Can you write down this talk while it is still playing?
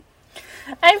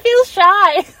I feel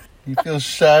shy. You feel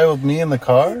shy with me in the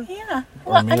car? Yeah.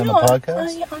 Or me on the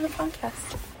podcast? On the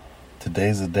podcast.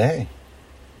 Today's the day.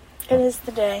 It is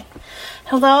the day.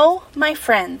 Hello, my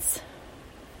friends.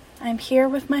 I'm here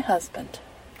with my husband.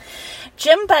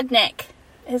 Jim Budnick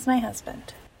is my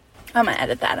husband. I'm going to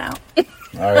edit that out.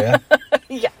 Are you?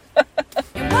 Yeah. When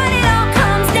it all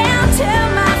comes down to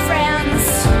my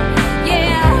friends,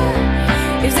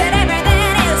 yeah, is that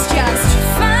everything is just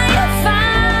fine.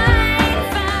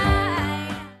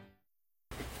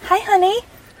 Hi, honey.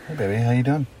 Hey, baby. How you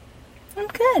doing? I'm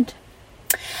good.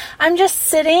 I'm just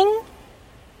sitting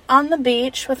on the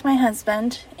beach with my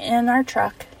husband in our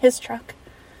truck, his truck,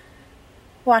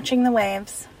 watching the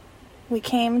waves. We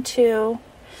came to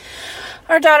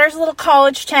our daughter's little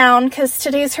college town because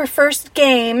today's her first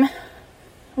game.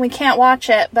 We can't watch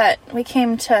it, but we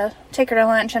came to take her to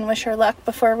lunch and wish her luck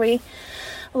before we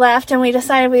left, and we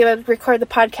decided we would record the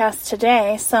podcast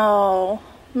today. So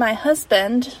my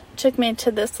husband took me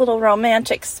to this little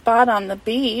romantic spot on the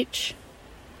beach,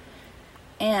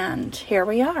 and here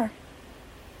we are.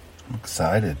 I'm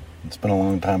excited. It's been a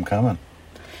long time coming.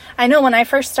 I know, when I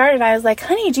first started, I was like,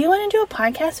 honey, do you want to do a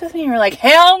podcast with me? And you were like,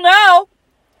 hell no!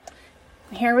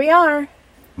 And here we are.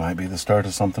 Might be the start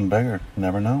of something bigger.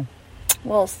 Never know.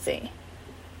 We'll see.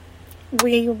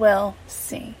 We will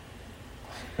see.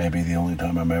 Maybe the only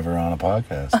time I'm ever on a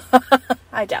podcast.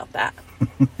 I doubt that.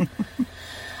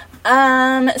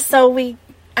 So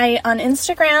on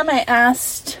Instagram, I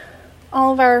asked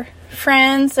all of our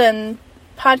friends and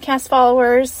podcast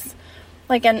followers,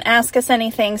 and ask us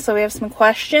anything. So we have some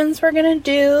questions we're going to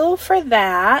do for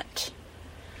that.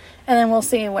 And then we'll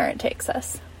see where it takes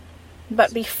us.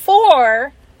 But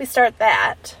before we start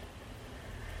that,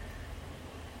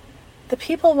 the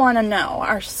people want to know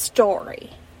our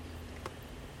story.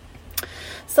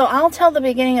 So I'll tell the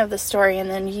beginning of the story, and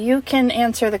then you can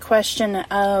answer the question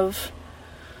of,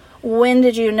 when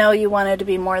did you know you wanted to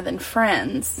be more than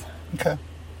friends? Okay.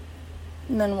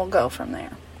 And then we'll go from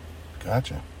there.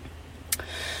 Gotcha.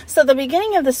 So the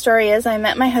beginning of the story is, I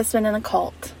met my husband in a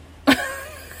cult.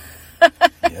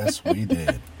 Yes, we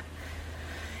did.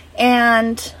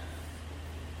 And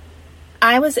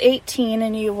I was 18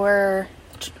 and you were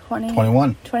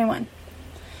 21. 21.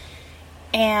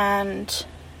 And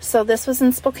so this was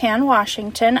in Spokane,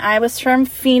 Washington. I was from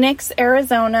Phoenix,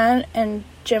 Arizona, and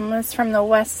Jim was from the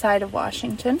west side of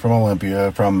Washington. From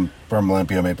Olympia, from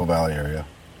Olympia, Maple Valley area.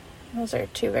 Those are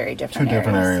two very different Two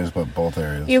different areas, but both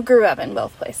areas. You grew up in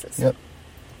both places. Yep.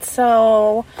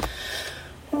 So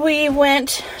we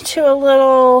went to a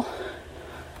little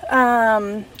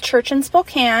church in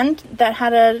Spokane that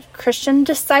had a Christian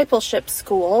discipleship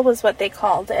school, was what they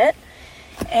called it.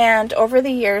 And over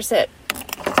the years, it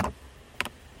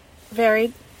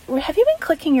very... Have you been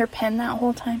clicking your pen that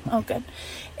whole time? Oh, good.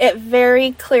 It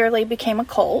very clearly became a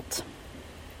cult.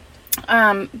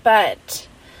 But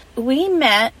we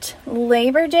met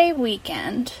Labor Day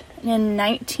weekend in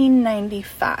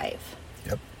 1995.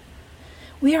 Yep.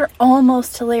 We are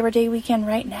almost to Labor Day weekend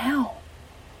right now,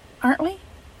 aren't we?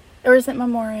 Or is it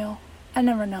Memorial? I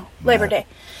never know. Labor Day.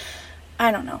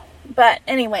 I don't know. But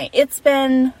anyway, it's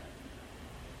been...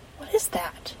 What is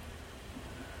that?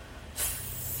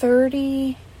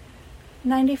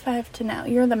 95 to now.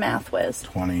 You're the math whiz.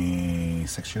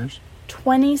 26 years?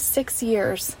 26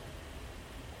 years.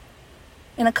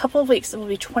 In a couple of weeks, it will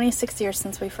be 26 years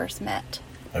since we first met.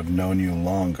 I've known you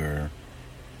longer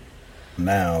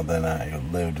now than I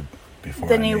lived before.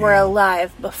 Than you were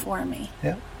alive before me.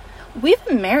 Yeah. We've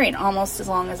been married almost as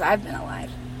long as I've been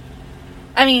alive.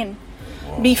 I mean,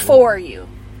 before you.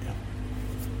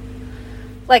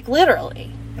 Yeah.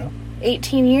 Literally. Yeah.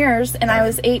 18 years, and I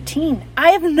was 18.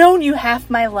 I have known you half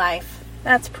my life.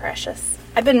 That's precious.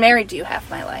 I've been married to you half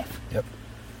my life. Yep.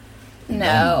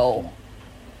 No.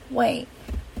 Wait.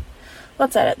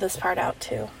 Let's edit this part out,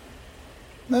 too.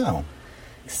 No.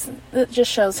 It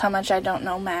just shows how much I don't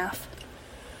know math.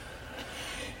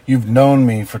 You've known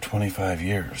me for 25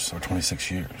 years, or 26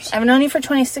 years. I've known you for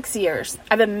 26 years.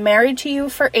 I've been married to you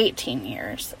for 18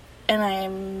 years. And I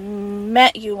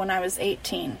met you when I was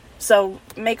 18. So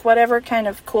make whatever kind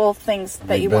of cool things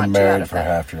that you want to out of that. You've been married for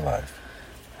half your life.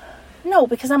 No,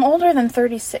 because I'm older than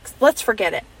 36. Let's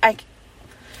forget it.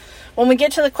 When we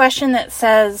get to the question that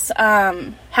says,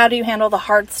 how do you handle the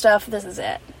hard stuff, this is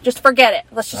it. Just forget it.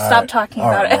 Let's just stop talking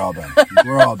about it. We're all done.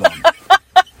 We're all done.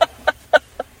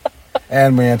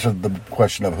 And we answered the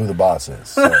question of who the boss is.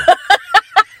 So.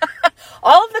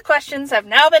 All of the questions have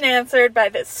now been answered by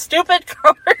this stupid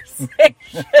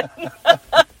conversation.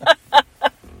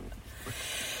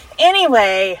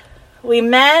 Anyway, we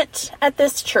met at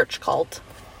this church cult.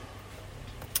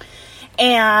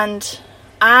 And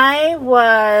I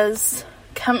was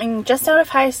coming just out of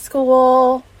high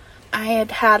school. I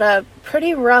had had a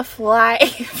pretty rough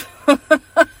life.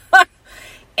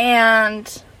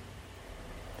 And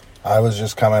I was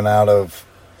just coming out of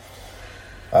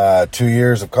 2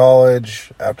 years of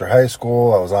college. After high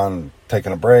school, I was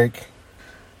taking a break.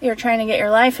 you're trying to get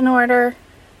your life in order,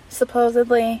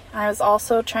 supposedly. I was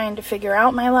also trying to figure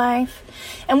out my life.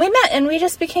 And we met and we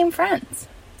just became friends.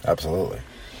 Absolutely.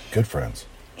 Good friends.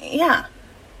 Yeah.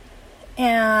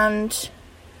 And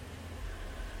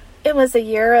it was a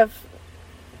year of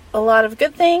a lot of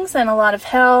good things and a lot of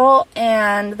hell.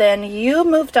 And then you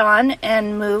moved on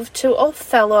and moved to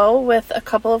Othello with a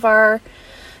couple of our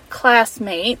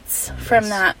classmates from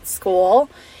that school.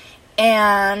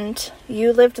 And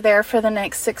you lived there for the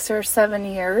next 6 or 7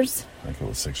 years. I think it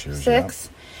was 6 years. 6.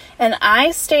 And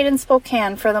I stayed in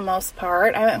Spokane for the most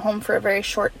part. I went home for a very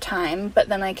short time, but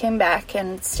then I came back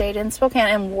and stayed in Spokane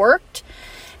and worked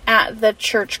at the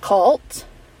church cult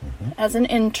as an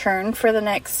intern for the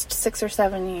next 6 or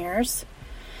 7 years.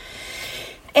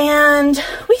 And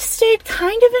we stayed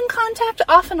kind of in contact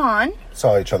off and on.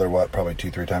 Saw each other, probably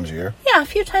 2-3 times a year? Yeah, a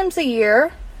few times a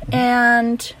year.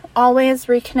 And always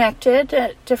reconnected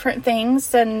at different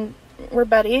things, and we're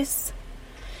buddies.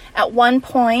 At one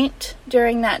point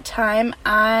during that time,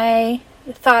 I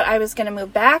thought I was going to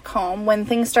move back home when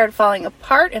things started falling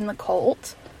apart in the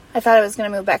cult. I thought I was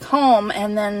going to move back home,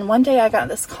 and then one day I got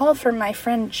this call from my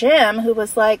friend Jim, who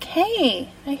was like, "Hey,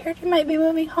 I heard you might be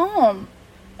moving home."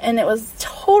 And it was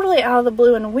totally out of the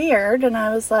blue and weird, and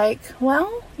I was like,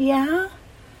 "Well, yeah."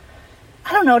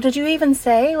 I don't know, did you even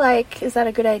say, like, is that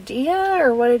a good idea,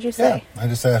 or what did you say? Yeah, I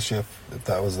just asked you if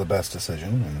that was the best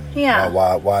decision. And Yeah.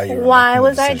 Why you were Why making the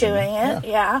was I decision. doing it?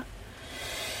 Yeah.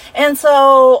 And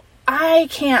so I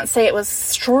can't say it was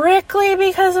strictly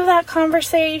because of that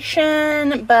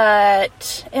conversation,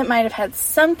 but it might have had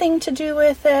something to do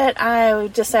with it. I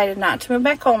decided not to move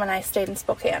back home, and I stayed in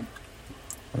Spokane.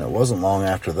 And it wasn't long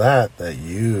after that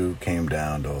you came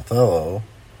down to Othello.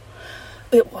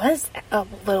 It was a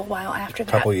little while after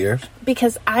that. Couple years.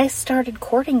 Because I started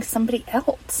courting somebody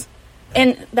else.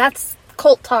 And that's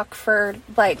cult talk for,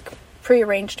 like,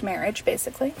 prearranged marriage,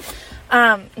 basically.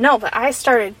 No, but I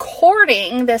started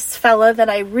courting this fella that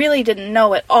I really didn't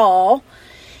know at all.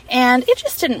 And it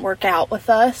just didn't work out with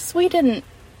us. We didn't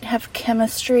have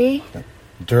chemistry.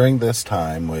 During this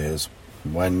time was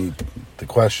when the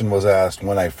question was asked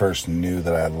when I first knew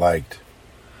that I liked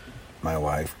my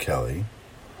wife, Kelly.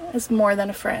 As more than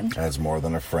a friend. As more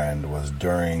than a friend, was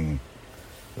during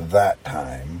that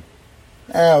time.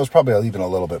 It was probably even a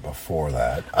little bit before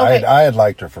that. Okay. I had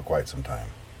liked her for quite some time.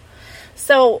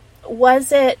 So,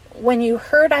 was it when you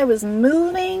heard I was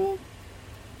moving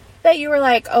that you were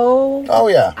like, oh,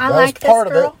 yeah. I That like was this part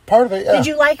girl? of it. Part of it, yeah. Did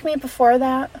you like me before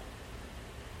that?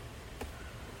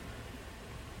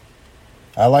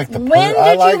 I like the When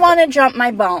did you want to jump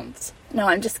my bones? No,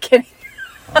 I'm just kidding.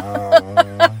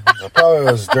 It probably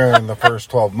was during the first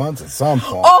 12 months at some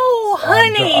point. Oh,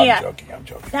 honey. I'm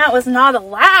joking. That was not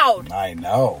allowed. I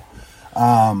know.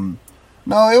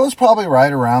 No, it was probably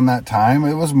right around that time.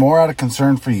 It was more out of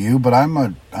concern for you, but I'm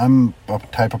a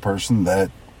type of person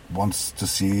that wants to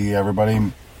see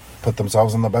everybody put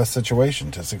themselves in the best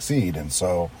situation to succeed. And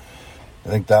so I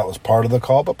think that was part of the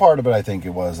call, but part of it I think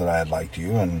it was that I had liked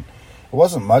you, and it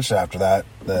wasn't much after that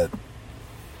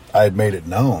I had made it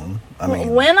known. I mean,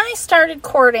 When I started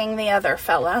courting the other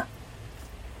fella,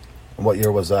 what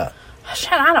year was that?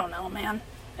 shit, I don't know, man.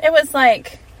 It was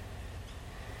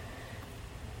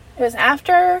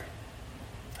after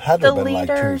Had to the have been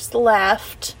leaders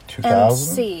left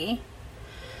 2000? MC.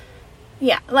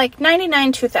 Yeah, like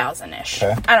 99, 2000-ish.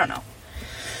 Okay. I don't know.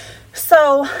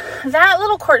 So that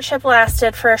little courtship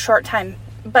lasted for a short time,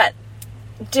 but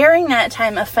during that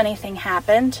time a funny thing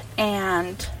happened,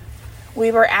 and we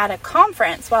were at a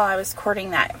conference while I was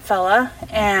courting that fella,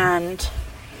 and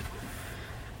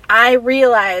I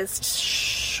realized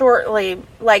shortly,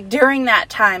 like during that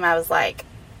time, I was like,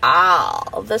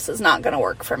 this is not going to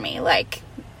work for me. Like,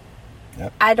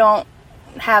 Yep. I don't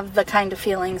have the kind of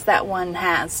feelings that one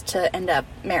has to end up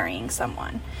marrying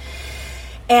someone.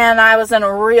 And I was in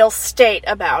a real state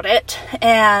about it.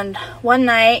 And one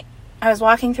night, I was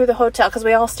walking through the hotel, because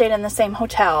we all stayed in the same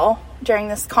hotel during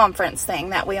this conference thing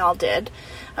that we all did.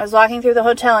 I was walking through the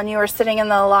hotel, and you were sitting in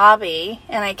the lobby,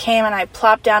 and I came and I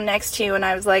plopped down next to you, and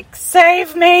I was like,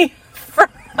 save me from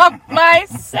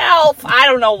myself. I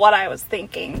don't know what I was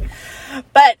thinking.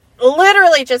 But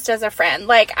literally just as a friend.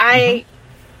 Like, I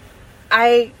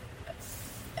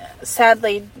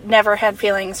sadly never had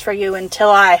feelings for you until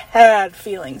I had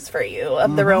feelings for you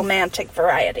of the romantic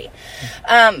variety.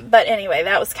 But anyway,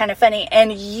 that was kind of funny.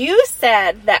 And you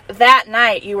said that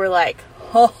night you were like,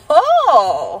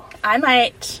 ho, I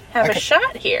might have a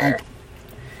shot here.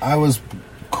 I was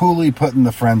coolly put in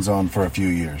the friend zone for a few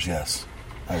years. Yes,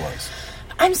 I was.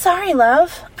 I'm sorry,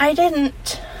 love. I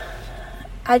didn't.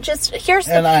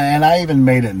 And I even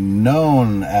made it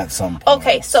known at some point.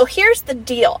 Okay, so here's the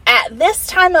deal. At this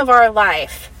time of our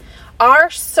life, our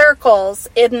circles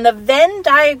in the Venn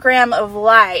diagram of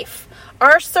life,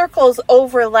 our circles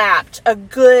overlapped a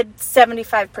good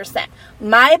 75%.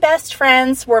 My best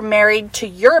friends were married to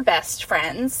your best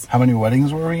friends. How many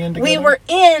weddings were we in together? We were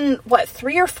in,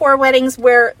 3 or 4 weddings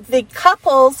where the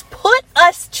couples put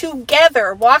us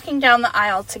together, walking down the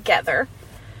aisle together.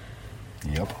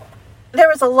 Yep. There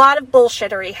was a lot of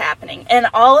bullshittery happening. And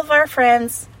all of our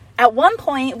friends, at one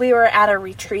point we were at a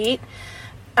retreat,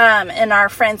 and our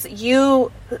friends, you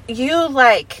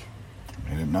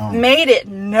made it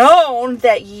known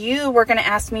that you were going to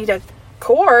ask me to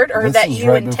court, or this that was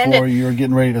you right intended. before you were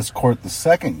getting ready to court the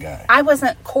second guy. I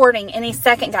wasn't courting any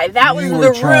second guy. That was You the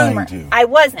were trying rumor. to. I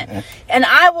wasn't. And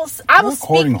I will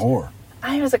courting speak. whore.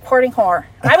 I was a courting whore.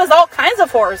 I was all kinds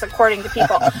of whores according to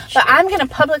people. But I'm going to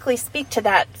publicly speak to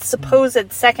that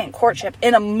supposed second courtship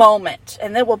in a moment.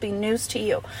 And it will be news to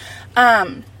you.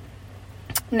 No.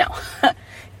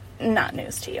 Not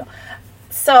news to you.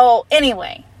 So,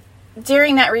 anyway,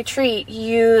 during that retreat,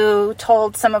 you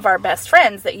told some of our best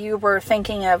friends that you were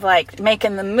thinking of,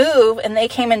 making the move. And they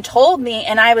came and told me.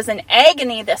 And I was in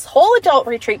agony this whole adult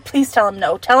retreat. Please tell him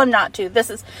no. Tell him not to.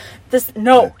 Just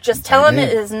tell him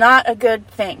it is not a good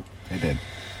thing. They did.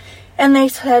 And they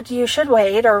said you should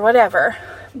wait or whatever.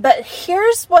 But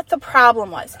here's what the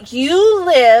problem was. You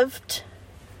lived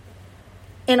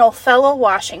in Othello,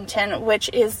 Washington, which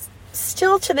is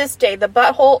still to this day the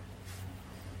butthole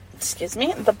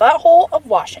of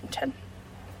Washington.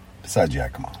 Besides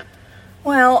Yakima.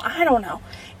 Well, I don't know.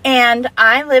 And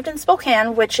I lived in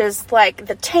Spokane, which is like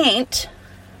the taint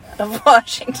of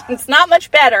Washington. It's not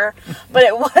much better, but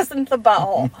it wasn't the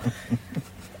butthole.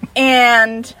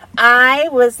 And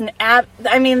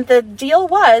the deal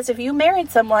was, if you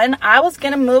married someone, I was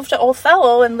going to move to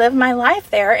Othello and live my life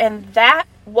there, and that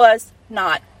was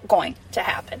not going to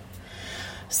happen.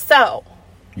 So,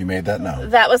 you made that known.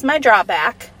 That was my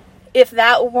drawback. If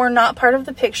that were not part of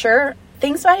the picture,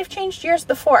 things might have changed years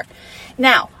before.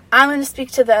 Now, I'm going to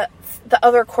speak to the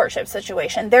other courtship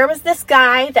situation. There was this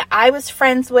guy that I was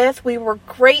friends with. We were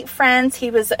great friends.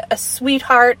 He was a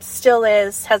sweetheart, still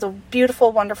is, has a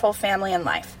beautiful, wonderful family and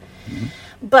life. Mm-hmm.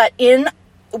 But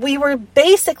we were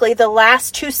basically the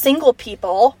last 2 single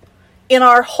people in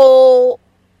our whole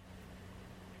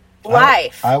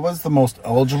life. I was the most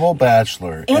eligible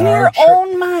bachelor in your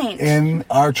own mind. In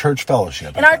our church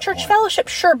fellowship. In our church fellowship,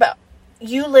 sure, but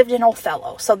you lived in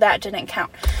Othello, so that didn't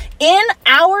count. In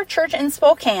our church in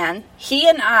Spokane, he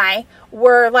and I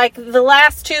were like the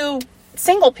last 2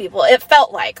 single people. It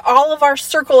felt like all of our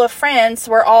circle of friends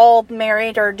were all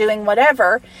married or doing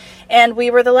whatever, and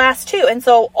we were the last 2. And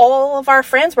so all of our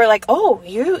friends were like, "Oh,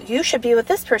 you should be with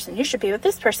this person. You should be with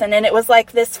this person." And it was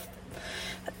like this,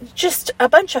 just a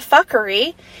bunch of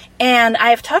fuckery. And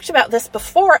I've talked about this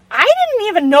before. I didn't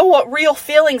even know what real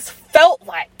feelings felt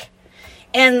like.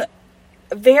 And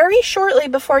very shortly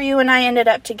before you and I ended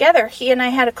up together, he and I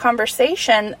had a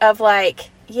conversation of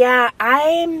yeah,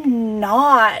 I'm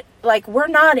not, we're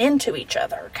not into each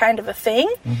other kind of a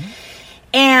thing. Mm-hmm.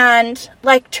 And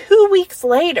 2 weeks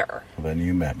later, then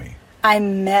you met me. I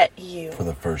met you. For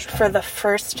the first time. For the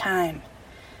first time.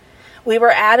 We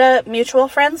were at a mutual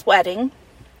friend's wedding.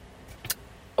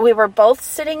 We were both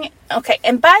sitting... Okay,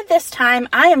 and by this time,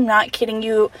 I am not kidding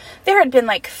you, there had been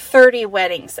 30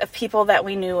 weddings of people that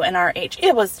we knew in our age.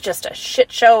 It was just a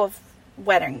shit show of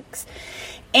weddings.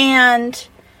 And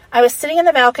I was sitting in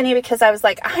the balcony because I was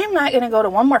like, I'm not going to go to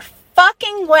one more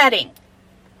fucking wedding.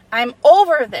 I'm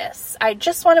over this. I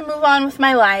just want to move on with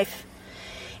my life.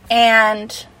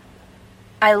 And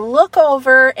I look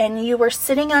over and you were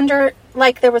sitting under,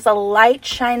 there was a light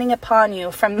shining upon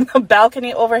you from the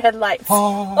balcony overhead lights.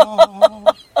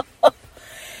 Oh.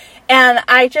 And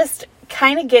I just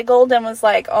kind of giggled and was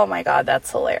like, oh my God, that's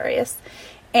hilarious.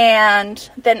 And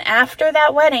then after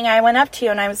that wedding, I went up to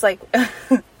you and I was like,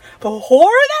 the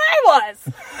whore that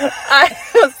I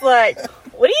was like,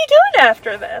 what are you doing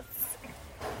after this?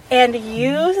 And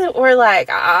you were like,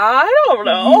 I don't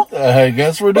know. I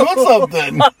guess we're doing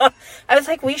something. I was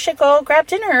like, we should go grab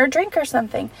dinner or drink or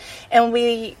something. And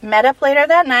we met up later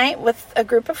that night with a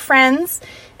group of friends,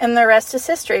 and the rest is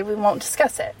history. We won't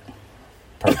discuss it.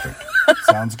 Perfect.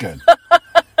 Sounds good.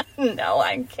 No,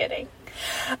 I'm kidding.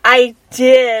 I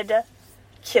did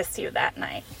kiss you that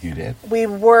night. You did? We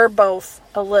were both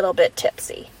a little bit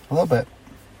tipsy. A little bit.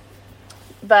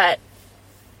 But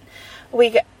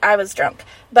I was drunk.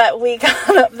 But we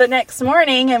got up the next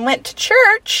morning and went to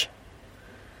church.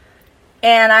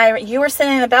 And you were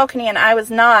sitting in the balcony and I was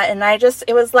not. And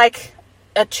it was like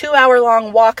a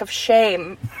 2-hour-long walk of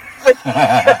shame.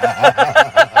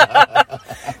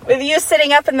 With you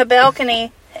sitting up in the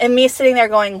balcony and me sitting there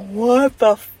going, what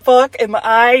the fuck am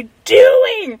I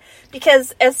doing?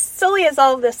 Because as silly as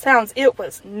all of this sounds, it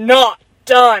was not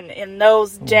done in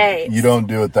those days. You don't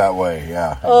do it that way.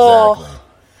 Yeah, exactly. Oh.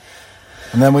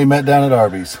 And then we met down at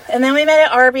Arby's. And then we met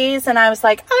at Arby's, and I was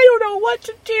like, I don't know what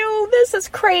to do. This is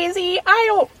crazy.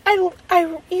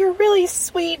 You're really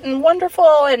sweet and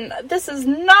wonderful, and this is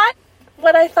not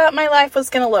what I thought my life was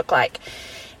going to look like.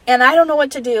 And I don't know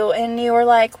what to do. And you were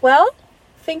like, well,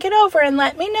 think it over and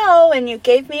let me know. And you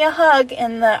gave me a hug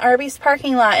in the Arby's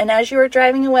parking lot. And as you were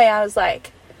driving away, I was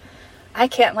like, I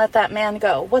can't let that man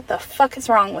go. What the fuck is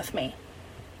wrong with me?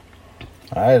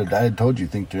 I had told you,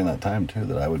 during that time, too,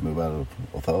 that I would move out of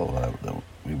Othello.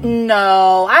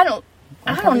 No, I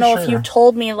don't know if you sure.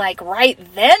 told me, like, right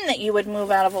then that you would move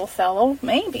out of Othello.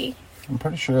 Maybe. I'm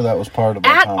pretty sure that was part of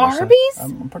our At conversation. Arby's?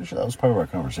 I'm pretty sure that was part of our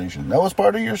conversation. That was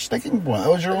part of your sticking point. That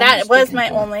was your That was sticking my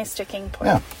point. only sticking point.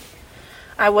 Yeah.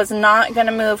 I was not going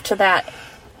to move to that.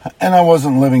 And I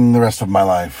wasn't living the rest of my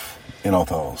life in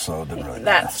Othello, so it didn't really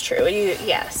matter. That's true.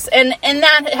 Yes. And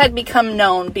that had become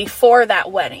known before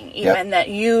that wedding, even, that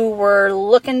you were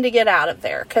looking to get out of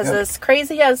there. Because as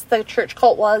crazy as the church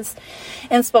cult was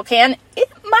in Spokane, it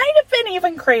might have been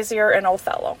even crazier in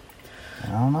Othello. I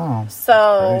don't know.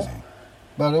 So, Crazy.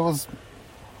 But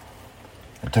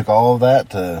it took all of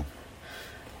that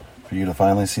for you to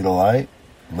finally see the light,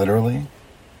 literally.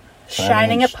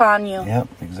 shining upon you. Yep,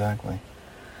 exactly.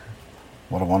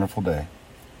 What a wonderful day.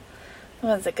 It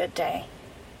was a good day.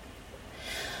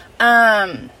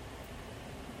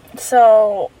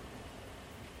 So,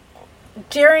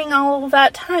 during all of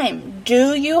that time,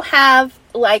 do you have,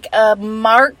 like, a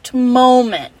marked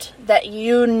moment that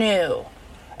you knew?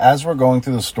 As we're going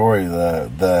through the story,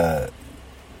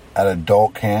 at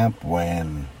adult camp,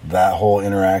 when that whole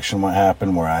interaction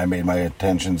happened, where I made my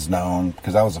intentions known,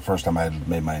 because that was the first time I had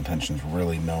made my intentions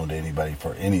really known to anybody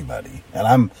for anybody.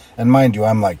 And mind you,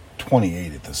 I'm like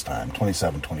 28 at this time,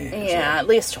 27, 28 years Yeah, old. at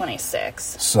least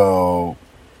 26. So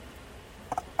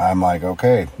I'm like,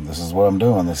 okay, this is what I'm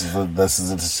doing. This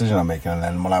is a decision I'm making. And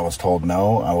then when I was told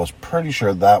no, I was pretty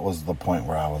sure that was the point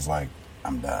where I was like,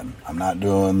 I'm done. I'm not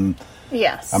doing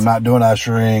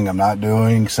ushering. I'm not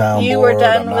doing soundboard. You were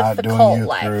done I'm with not the doing cult youth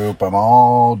life. group. I'm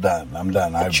all done. I'm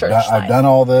done. I've done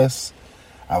all this.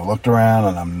 I've looked around,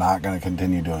 and I'm not going to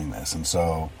continue doing this. And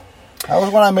so that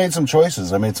was when I made some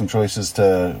choices. I made some choices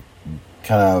to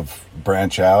kind of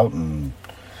branch out and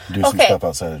do some stuff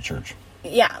outside of church.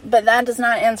 Yeah, but that does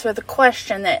not answer the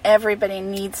question that everybody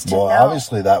needs to know. Well,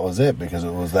 obviously that was it, because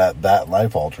it was that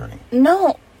life altering.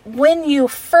 No, when you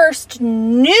first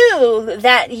knew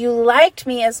that you liked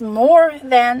me as more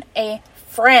than a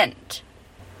friend.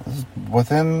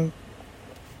 Within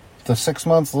the 6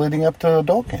 months leading up to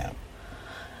adult camp.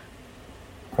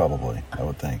 Probably, I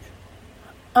would think.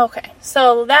 Okay,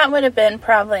 so that would have been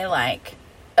probably like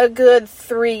a good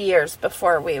 3 years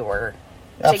before we were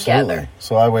Absolutely. together.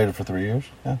 So I waited for 3 years,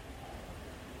 yeah.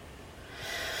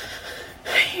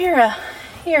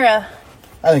 You're a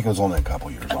I think it was only a couple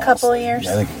years, honestly. couple of years?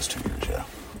 Yeah, I think it was 2 years, yeah.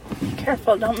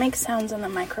 Careful, don't make sounds in the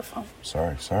microphone.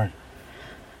 Sorry.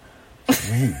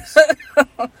 Jeez.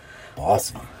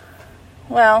 Bossy.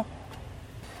 Well,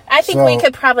 I think So- we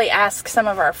could probably ask some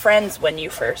of our friends when you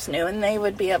first knew, and they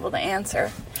would be able to answer.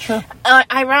 Sure.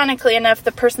 Ironically enough,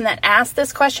 the person that asked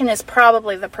this question is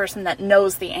probably the person that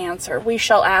knows the answer. We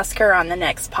shall ask her on the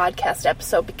next podcast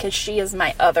episode, because she is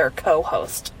my other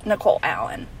co-host, Nicole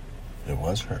Allen. It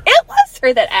was her. It was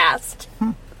her that asked.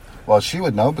 Well, she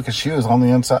would know because she was on the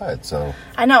inside, so...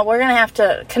 I know, we're going to have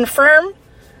to confirm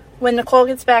when Nicole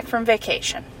gets back from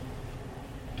vacation.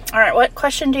 All right, what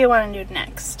question do you want to do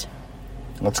next?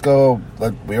 Let's go...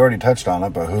 We already touched on it,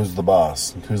 but who's the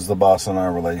boss? Who's the boss in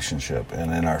our relationship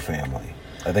and in our family?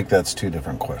 I think that's two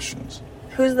different questions.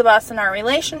 Who's the boss in our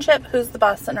relationship? Who's the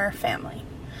boss in our family?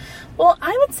 Well,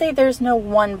 I would say there's no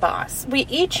one boss. We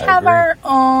each have agree. our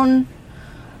own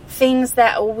things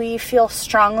that we feel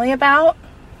strongly about.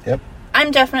 Yep,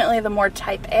 I'm definitely the more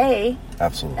type A,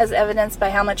 absolutely. as evidenced by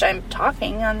how much I'm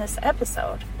talking on this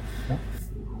episode. Yep.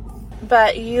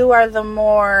 But you are the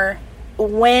more,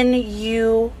 when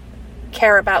you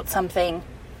care about something,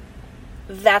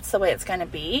 that's the way it's going to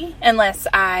be. Unless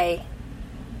I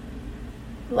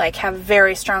like have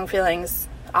very strong feelings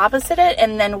opposite it,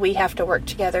 and then we have to work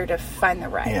together to find the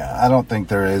right. Yeah, I don't think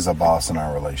there is a boss in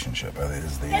our relationship,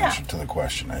 is the Yeah. answer to the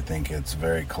question. I think it's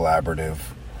very collaborative.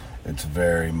 It's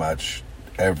very much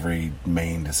every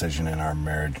main decision in our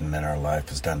marriage and in our life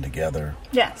is done together.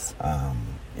 Yes.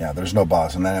 Yeah, there's no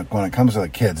boss. And then when it comes to the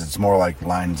kids, it's more like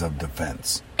lines of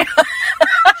defense.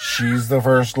 She's the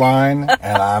first line,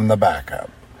 and I'm the backup.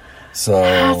 So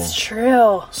That's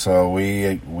true. So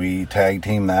we tag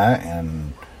team that,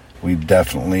 and we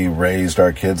definitely raised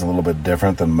our kids a little bit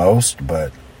different than most,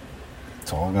 but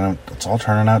it's all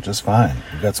turning out just fine.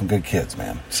 We've got some good kids,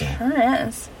 man. So Sure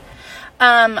is.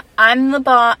 I'm the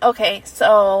boss. Okay,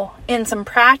 so in some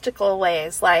practical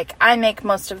ways, like I make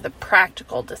most of the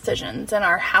practical decisions in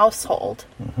our household.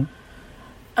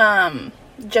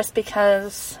 Just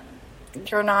because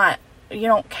you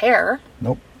don't care,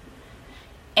 nope.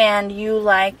 and you're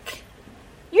a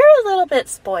little bit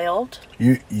spoiled.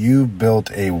 You built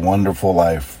a wonderful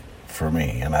life for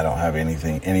me, and I don't have my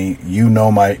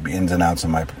ins and outs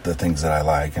and the things that I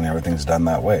like, and everything's done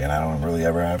that way, and I don't really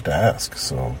ever have to ask.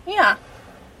 So Yeah.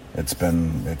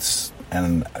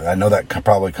 and I know that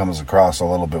probably comes across a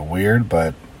little bit weird,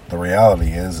 but the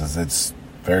reality is it's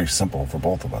very simple for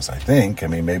both of us, I think. I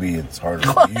mean, maybe it's harder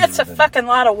for you. It's a fucking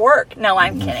lot of work. No,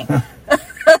 I'm kidding.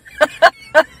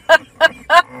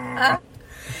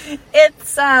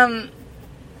 It's,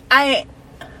 I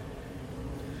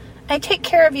take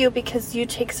care of you because you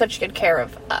take such good care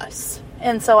of us.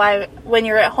 And so when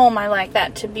you're at home, I like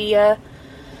that to be a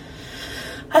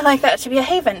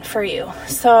haven for you.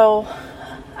 So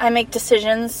I make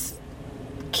decisions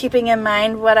keeping in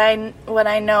mind what I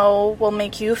know will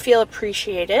make you feel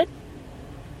appreciated.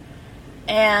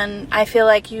 And I feel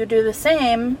like you do the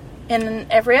same in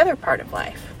every other part of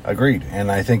life. Agreed.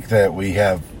 And I think that we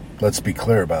have, let's be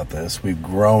clear about this, we've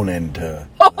grown into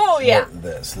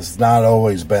this. This has not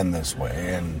always been this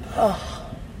way.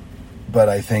 But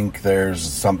I think there's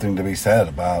something to be said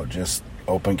about just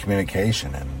open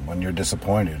communication, and when you're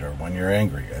disappointed or when you're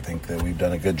angry. I think that we've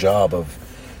done a good job of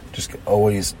just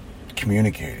always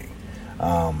communicating.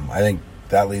 I think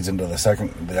that leads into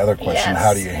the other question: Yes.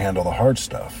 How do you handle the hard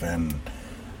stuff? And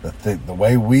the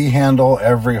way we handle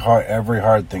every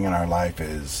hard thing in our life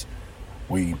is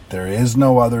there is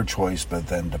no other choice but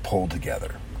then to pull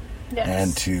together. Yes.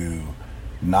 And to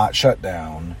not shut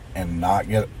down and not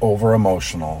get over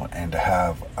emotional, and to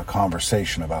have a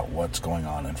conversation about what's going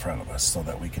on in front of us so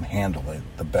that we can handle it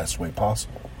the best way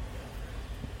possible.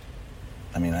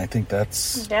 I mean, I think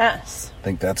that's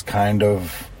kind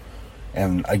of,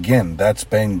 and again, that's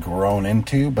been grown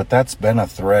into, but that's been a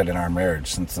thread in our marriage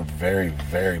since the very,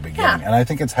 very beginning. Yeah. And I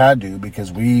think it's had to,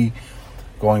 because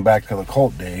going back to the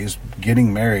cult days,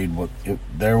 getting married,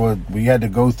 we had to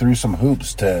go through some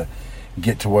hoops to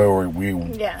get to where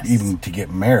even to get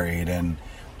married. And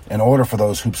in order for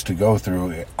those hoops to go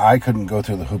through, I couldn't go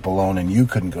through the hoop alone, and you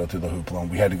couldn't go through the hoop alone.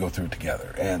 We had to go through it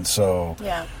together. And so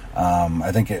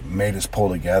I think it made us pull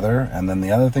together. And then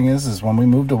the other thing is when we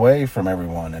moved away from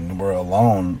everyone and we're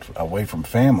alone, away from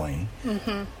family,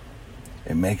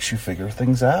 it makes you figure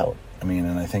things out. I mean,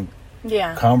 and I think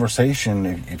conversation,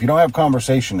 if you don't have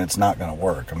conversation, it's not going to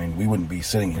work. I mean, we wouldn't be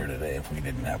sitting here today if we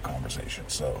didn't have conversation.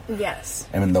 So Yes.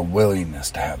 I mean, the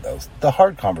willingness to have the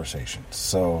hard conversations.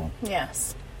 So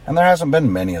Yes. and there hasn't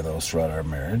been many of those throughout our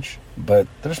marriage, but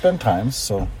there's been times.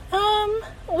 So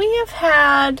We have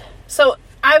had, so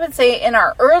I would say in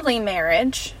our early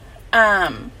marriage,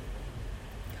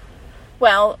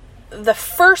 the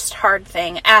first hard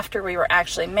thing after we were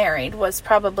actually married was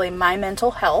probably my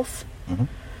mental health.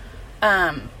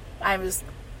 I was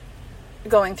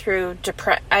going through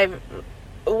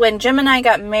when Jim and I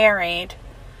got married,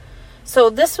 so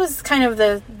this was kind of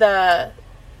the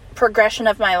progression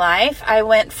of my life. I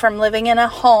went from living in a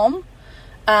home,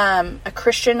 a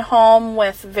Christian home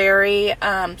with very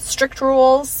strict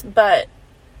rules, but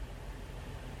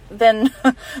then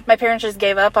my parents just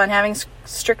gave up on having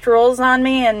strict rules on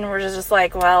me, and were just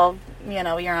like, well,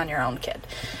 you're on your own, kid.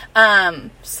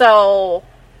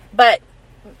 But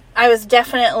I was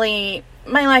definitely,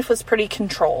 my life was pretty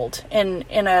controlled in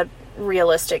a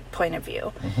realistic point of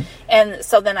view. And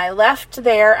so then I left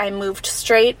there. I moved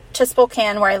straight to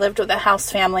Spokane, where I lived with a house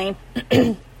family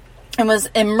and was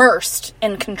immersed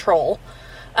in control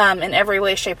in every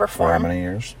way, shape, or form. For how many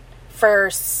years? For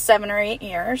 7 or 8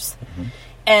 years.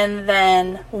 And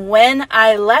then when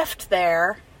I left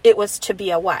there, it was to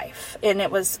be a wife. And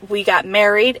we got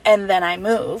married, and then I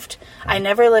moved. I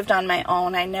never lived on my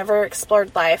own. I never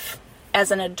explored life as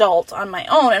an adult on my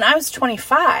own. And I was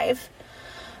 25.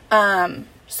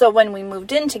 So when we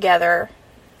moved in together,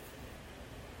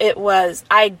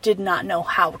 I did not know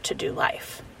how to do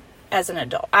life as an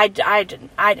adult. I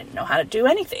didn't know how to do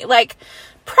anything. Like,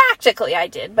 practically I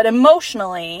did, but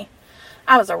emotionally,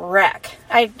 I was a wreck.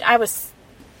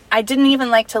 I didn't even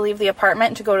like to leave the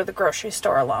apartment to go to the grocery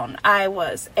store alone. I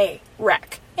was a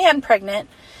wreck. And pregnant.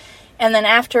 And then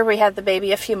after we had the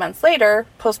baby a few months later,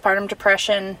 postpartum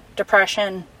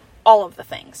depression, all of the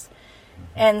things.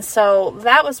 And so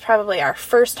that was probably our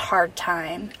first hard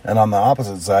time. And on the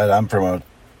opposite side, I'm from a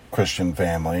Christian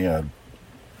family, a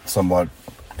somewhat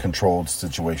controlled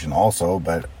situation also,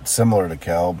 but similar to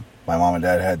Kel, my mom and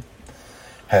dad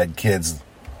had kids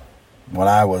when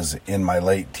I was in my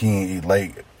late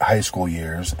high school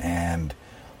years, and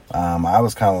I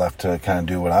was kind of left to kind of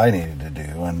do what I needed to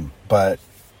do. But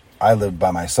I lived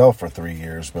by myself for 3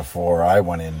 years before I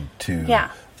went into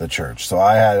the church, so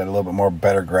I had a little bit more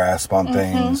better grasp on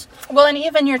things. Well, and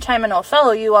even your time in Old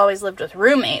Fellow, you always lived with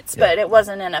roommates, but it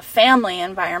wasn't in a family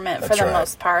environment for the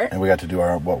most part. And we got to do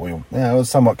it was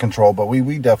somewhat controlled, but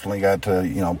we definitely got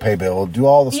to, pay bills, do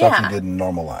all the stuff you did in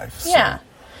normal life. So. Yeah.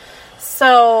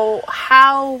 So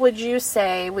how would you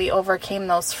say we overcame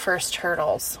those first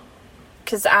hurdles?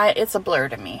 Because it's a blur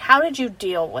to me. How did you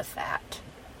deal with that?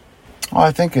 Well,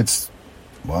 I think it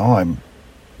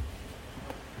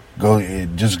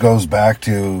just goes back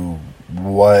to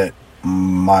what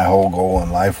my whole goal in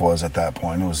life was at that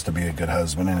point. It was to be a good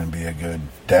husband and be a good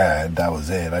dad. That was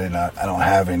it. I don't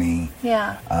have any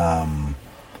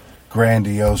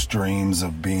grandiose dreams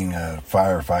of being a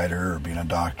firefighter or being a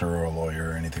doctor or a lawyer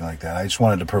or anything like that. I just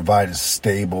wanted to provide a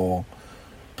stable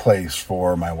place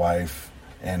for my wife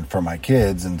and for my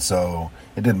kids, and so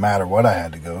it didn't matter what I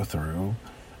had to go through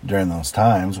during those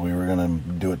times. We were going to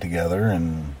do it together.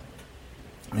 And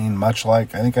I mean, much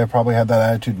like, I think I probably had that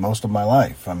attitude most of my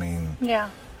life. I mean... Yeah.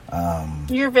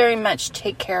 You're very much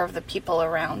take care of the people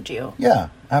around you. Yeah,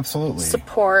 absolutely.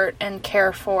 Support and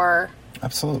care for.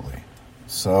 Absolutely.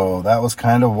 So that was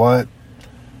kind of what...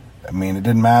 I mean, it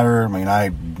didn't matter. I mean,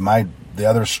 the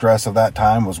other stress of that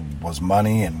time was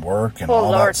money and work and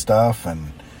all that stuff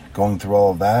and going through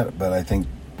all of that. But I think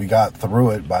we got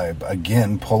through it by,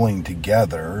 again, pulling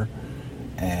together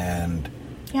and...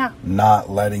 Yeah. Not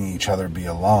letting each other be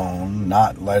alone,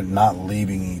 not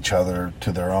leaving each other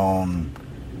to their own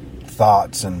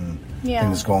thoughts and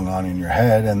things going on in your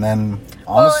head. And then,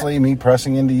 honestly, me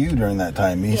pressing into you during that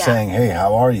time, me saying, hey,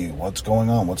 how are you? What's going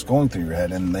on? What's going through your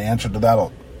head? And the answer to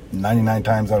that 99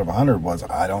 times out of 100 was,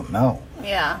 I don't know.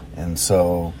 Yeah. And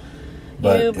so...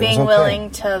 But you being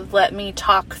willing to let me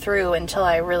talk through until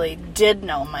I really did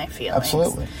know my feelings.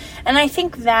 Absolutely. And I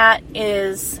think that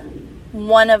is...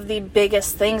 one of the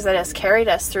biggest things that has carried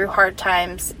us through hard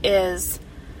times is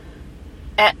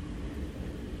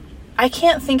I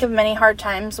can't think of many hard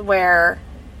times where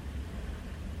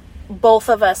both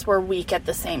of us were weak at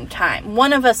the same time.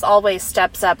 One of us always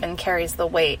steps up and carries the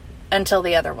weight until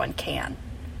the other one can.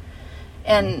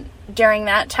 And during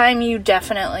that time, you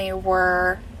definitely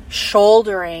were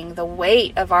shouldering the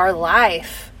weight of our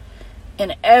life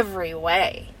in every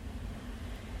way.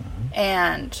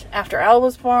 And after Elle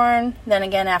was born, then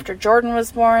again after Jordan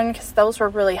was born, because those were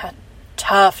really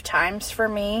tough times for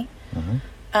me.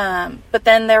 But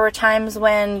then there were times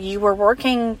when you were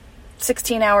working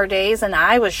 16-hour days and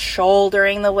I was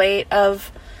shouldering the weight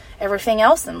of everything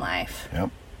else in life. Yep.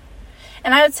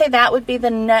 And I would say that would be the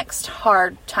next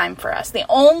hard time for us. The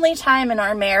only time in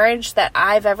our marriage that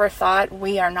I've ever thought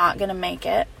we are not going to make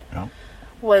it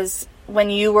was when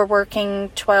you were working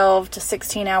 12 to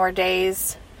 16-hour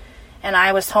days and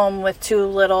I was home with two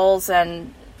littles,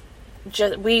 and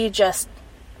we just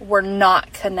were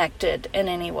not connected in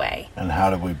any way. And how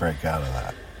did we break out of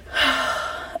that?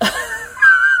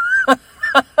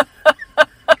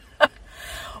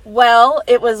 Well,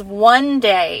 it was one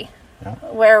day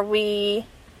where we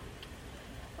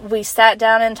sat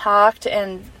down and talked,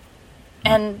 and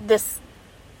this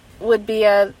would be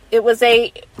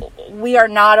we are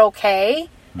not okay.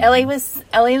 Ellie was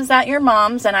at your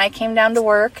mom's, and I came down to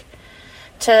work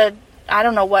to, I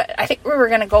don't know what, I think we were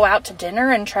going to go out to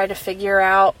dinner and try to figure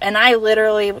out, and I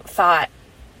literally thought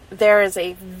there is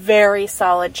a very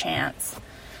solid chance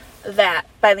that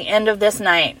by the end of this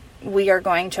night, we are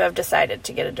going to have decided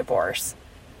to get a divorce.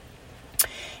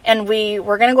 And we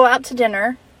were going to go out to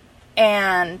dinner,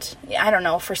 and I don't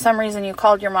know, for some reason you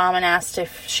called your mom and asked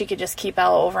if she could just keep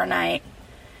Ella overnight.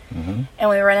 And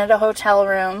we rented a hotel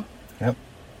room. Yep.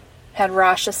 Had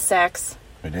raucous sex.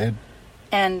 We did.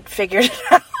 And figured it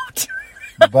out.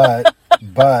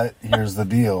 But here's the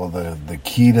deal. The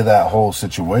key to that whole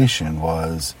situation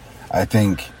was, I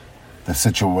think the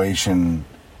situation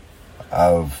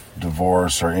of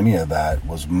divorce or any of that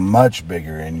was much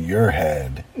bigger in your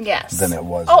head Yes. than it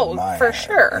was Oh, in my for head.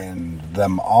 sure. And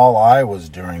all I was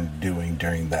doing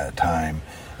during that time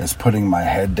is putting my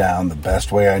head down the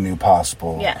best way I knew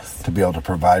possible Yes. to be able to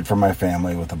provide for my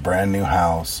family with a brand new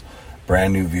house,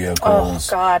 brand new vehicles,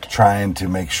 Oh, God. trying to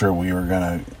make sure we were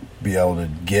going to be able to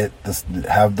get this,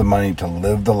 have the money to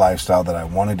live the lifestyle that I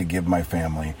wanted to give my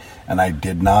family. And I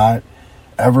did not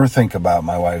ever think about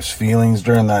my wife's feelings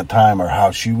during that time or how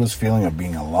she was feeling of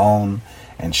being alone.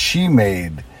 And you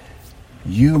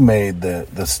made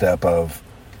the step of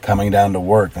coming down to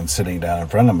work and sitting down in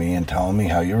front of me and telling me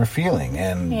how you were feeling.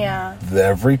 And Yeah.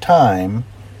 every time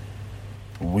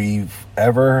we've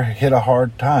ever hit a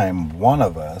hard time, one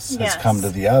of us Yes. has come to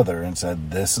the other and said,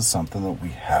 this is something that we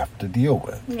have to deal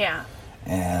with. Yeah.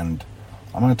 And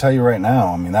I'm going to tell you right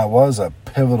now, I mean, that was a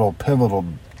pivotal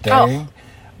day. Oh.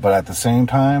 But at the same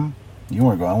time, you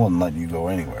weren't going, I wouldn't let you go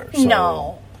anywhere. So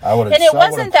No. I would have, And it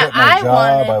wasn't that I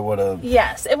wanted. I would have.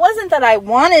 Yes, it wasn't that I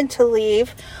wanted to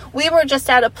leave. We were just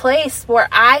at a place where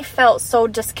I felt so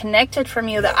disconnected from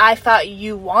you that I thought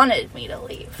you wanted me to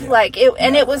leave. Yeah. Like it,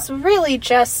 and it was really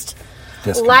just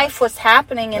Disconnect. life was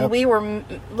happening, and Yep. we were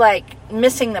like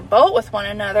missing the boat with one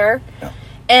another. Yep.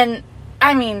 And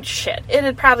I mean, shit, it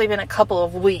had probably been a couple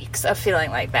of weeks of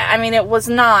feeling like that. I mean, it was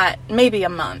not maybe a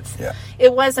month. Yeah.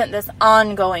 It wasn't this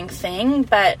ongoing thing,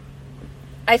 but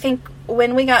I think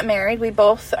when we got married, we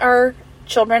both are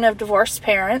children of divorced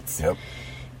parents. Yep.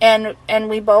 And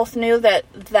we both knew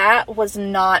that was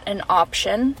not an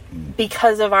option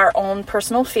because of our own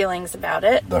personal feelings about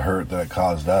it. The hurt that it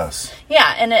caused us.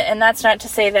 Yeah, and that's not to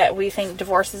say that we think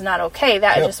divorce is not okay.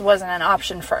 That Yep. just wasn't an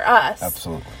option for us.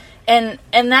 Absolutely. And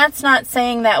that's not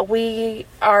saying that we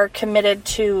are committed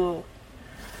to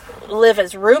live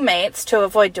as roommates to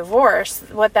avoid divorce.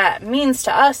 What that means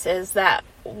to us is that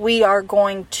we are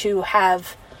going to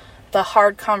have the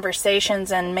hard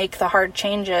conversations and make the hard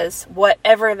changes,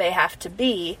 whatever they have to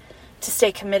be, to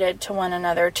stay committed to one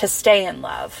another, to stay in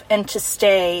love, and to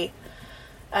stay...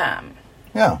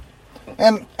 Yeah.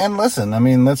 And listen, I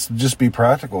mean, let's just be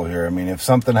practical here. I mean, if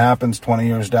something happens 20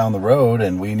 years down the road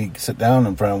and we need to sit down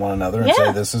in front of one another and Yeah.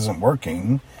 say this isn't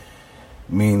working,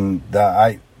 I mean,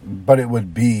 but it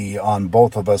would be on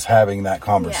both of us having that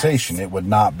conversation. Yes. It would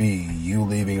not be you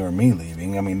leaving or me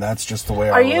leaving. I mean, that's just the way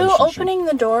our Are you relationship... opening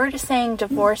the door to saying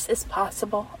divorce is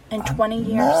possible in 20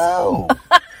 years? No,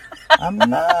 I'm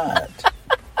not.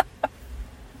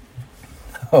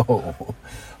 No,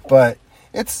 but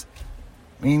it's...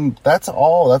 I mean, that's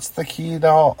the key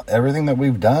to everything that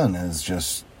we've done is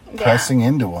just Yeah. pressing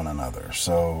into one another.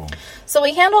 So So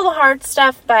we handle the hard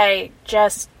stuff by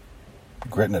just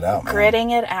gritting it out, man. gritting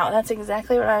it out. That's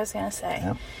exactly what I was going to say.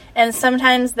 Yep. And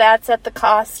sometimes that's at the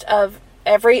cost of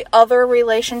every other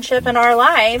relationship in our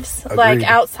lives, like Agreed.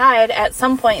 outside at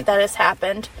some point that has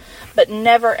happened, but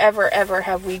never, ever, ever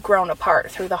have we grown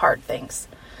apart through the hard things.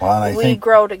 Well, and I We think,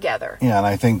 grow together. yeah, and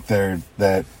I think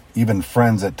that even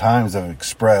friends at times have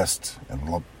expressed,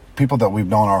 and people that we've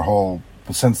known our whole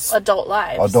since Adult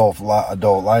lives.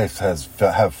 adult life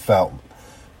have felt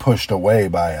pushed away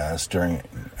by us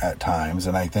at times,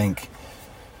 and I think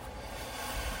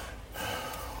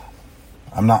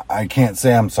I can't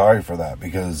say I'm sorry for that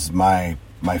because my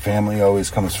family always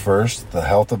comes first. The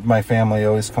health of my family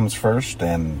always comes first,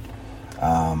 and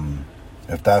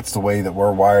if that's the way that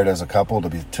we're wired as a couple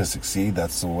to succeed,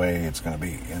 that's the way it's going to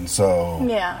be. And so,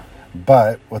 Yeah.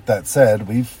 but with that said,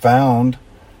 we've found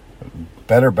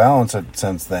better balance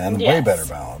since then, way Yes. better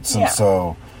balance. And Yeah.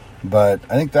 so, but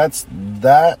I think that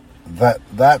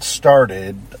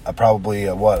started probably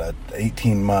a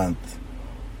 18-month.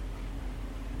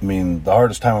 I mean, the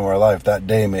hardest time of our life, that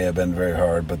day may have been very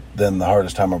hard, but then the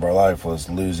hardest time of our life was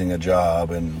losing a job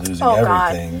and losing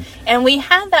everything. God. And we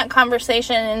had that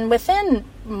conversation, and within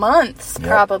months, Yep,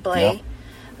 probably, yep.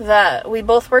 that we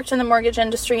both worked in the mortgage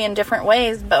industry in different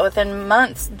ways, but within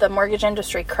months, the mortgage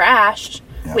industry crashed.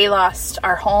 Yep. We lost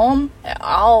our home,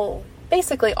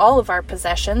 basically all of our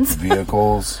possessions.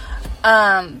 Vehicles.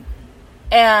 And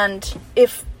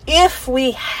if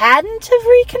we hadn't have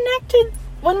reconnected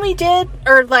when we did,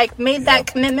 or like made that Yep.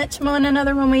 commitment to one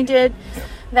another when we did,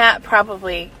 that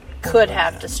probably could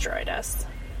have destroyed us.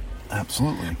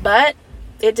 Absolutely. But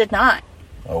it did not.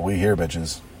 Oh, we here,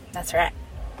 bitches. That's right.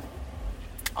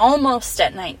 Almost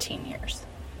at 19 years.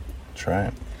 Try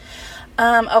it.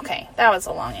 Okay, that was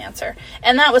a long answer.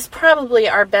 And that was probably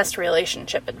our best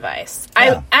relationship advice.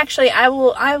 Yeah. I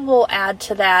will add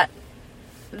to that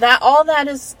all that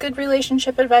is good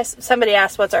relationship advice. Somebody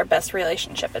asked what's our best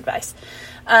relationship advice.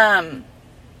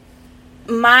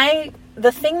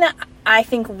 The thing that I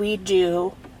think we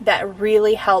do that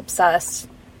really helps us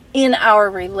in our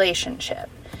relationship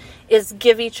is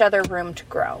give each other room to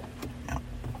grow.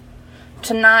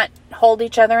 To not hold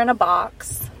each other in a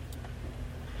box,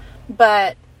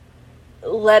 but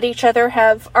let each other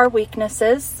have our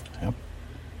weaknesses.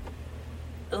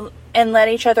 Yep. And let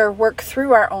each other work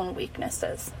through our own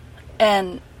weaknesses.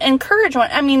 And encourage one.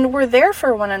 I mean, we're there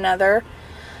for one another,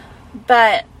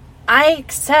 but I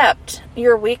accept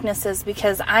your weaknesses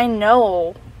because I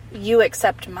know you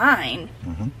accept mine.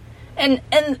 Mm-hmm.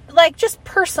 And like just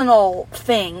personal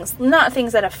things, not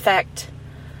things that affect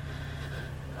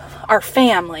our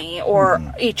family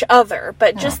or each other,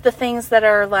 but just the things that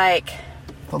are like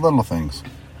the little things.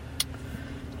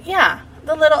 Yeah,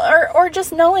 the little or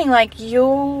just knowing like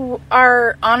you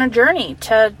are on a journey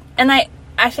to, and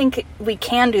I think we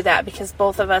can do that because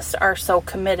both of us are so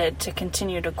committed to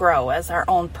continue to grow as our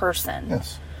own person.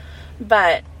 Yes.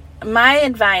 But my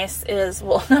advice is,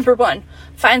 well, number one,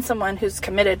 find someone who's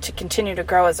committed to continue to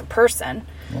grow as a person.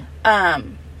 Yep.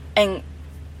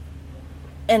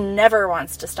 And never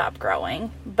wants to stop growing.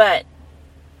 But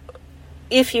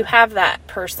if you have that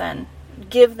person,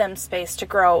 give them space to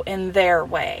grow in their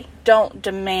way. Don't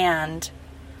demand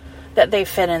that they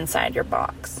fit inside your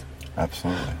box.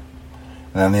 Absolutely.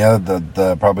 And then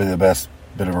the probably the best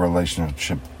bit of a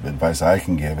relationship advice I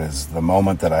can give is the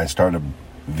moment that I started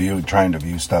trying to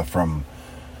view stuff from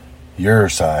your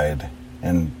side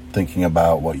and thinking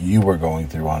about what you were going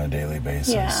through on a daily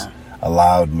basis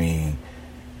allowed me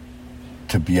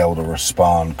to be able to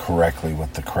respond correctly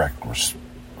with the correct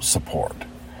support.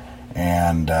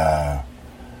 And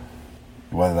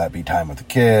whether that be time with the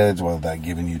kids, whether that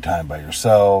giving you time by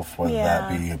yourself, whether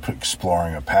that be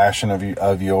exploring a passion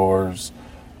of yours,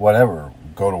 whatever,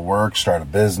 go to work, start a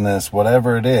business,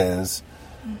 whatever it is,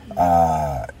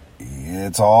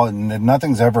 it's all,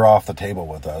 nothing's ever off the table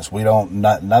with us. We don't,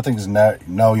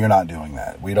 no, you're not doing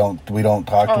that. We don't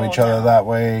talk to each other that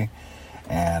way.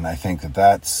 And I think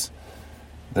that's,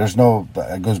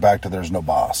 it goes back to there's no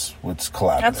boss. It's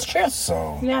collaborative. That's true.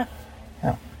 So, yeah.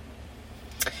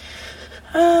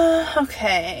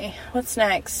 Okay. What's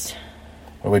next?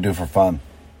 What do we do for fun?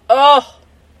 Oh!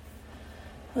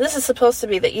 This is supposed to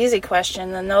be the easy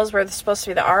question, and those were supposed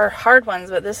to be the hard ones,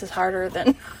 but this is harder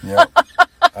than... Yeah,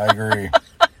 I agree.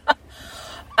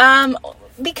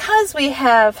 Because we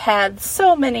have had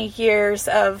so many years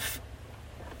of,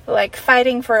 like,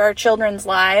 fighting for our children's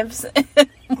lives in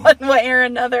one way or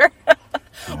another.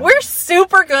 We're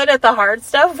super good at the hard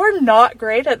stuff. We're not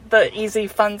great at the easy,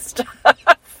 fun stuff.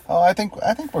 Oh, I think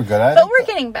we're good. But we're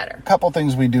getting better. A couple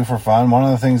things we do for fun. One of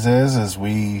the things is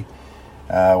we,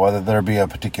 whether there be a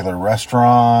particular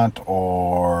restaurant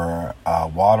or a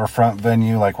waterfront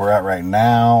venue like we're at right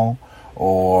now,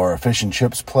 or a fish and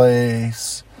chips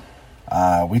place,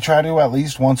 we try to at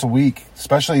least once a week,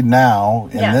 especially now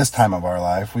in this time of our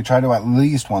life, we try to at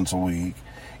least once a week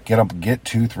get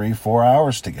 2, 3, 4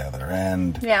 hours together.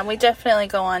 And yeah, we definitely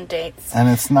go on dates. And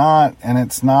it's not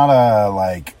a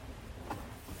like,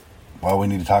 well, we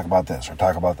need to talk about this or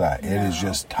talk about that. No. It is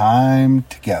just time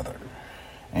together.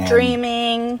 And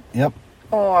dreaming. Yep.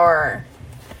 Or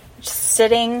just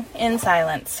sitting in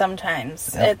silence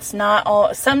sometimes. Yep. It's not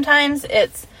all... Sometimes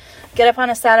it's get up on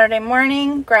a Saturday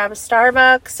morning, grab a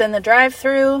Starbucks in the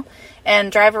drive-thru,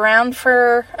 and drive around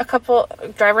for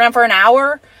an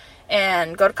hour,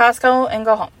 and go to Costco and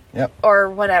go home. Yep. Or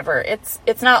whatever.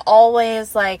 It's not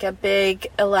always like a big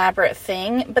elaborate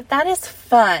thing, but that is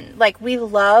fun. Like, we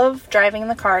love driving in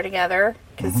the car together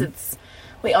because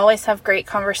we always have great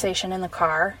conversation in the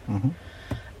car.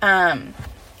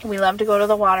 We love to go to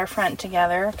the waterfront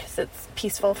together because it's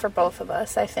peaceful for both of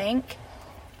us, I think.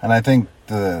 And I think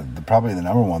the probably the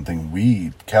number one thing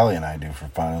Kelly and I do for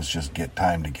fun is just get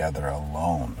time together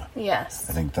alone. Yes.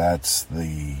 I think that's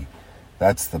the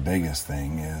biggest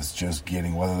thing, is just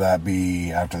getting, whether that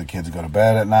be after the kids go to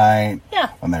bed at night,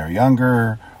 when they're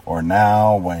younger, or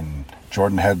now when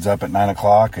Jordan heads up at 9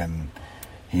 o'clock and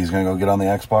he's going to go get on the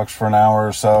Xbox for an hour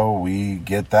or so, we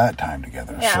get that time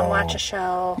together. Yeah, so, watch a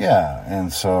show. Yeah,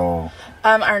 and so...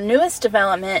 our newest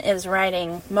development is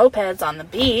riding mopeds on the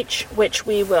beach, which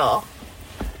we will...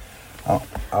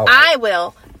 I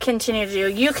will continue to do.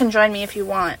 You can join me if you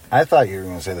want. I thought you were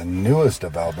going to say the newest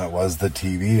development was the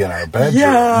TV in our bedroom.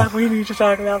 Yeah, we need to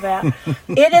talk about that.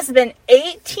 It has been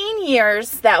 18 years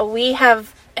that we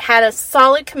have had a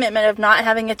solid commitment of not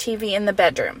having a TV in the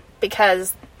bedroom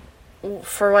because,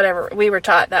 for whatever, we were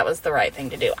taught that was the right thing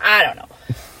to do. I don't know.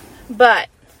 But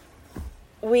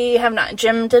we have not.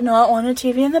 Jim did not want a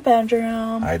TV in the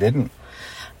bedroom. I didn't.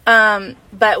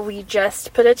 But we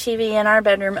just put a TV in our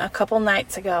bedroom a couple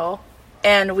nights ago.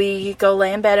 And we go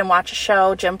lay in bed and watch a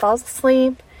show. Jim falls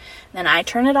asleep. Then I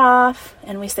turn it off,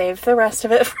 and we save the rest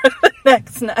of it for the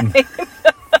next night.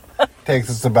 Takes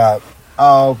us about,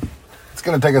 it's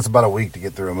going to take us about a week to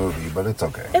get through a movie, but it's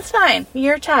okay. It's fine.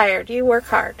 You're tired. You work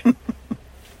hard.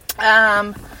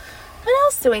 What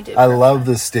else do we do? I love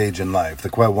this stage in life.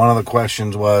 One of the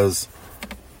questions was,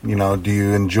 you know,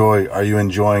 are you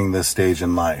enjoying this stage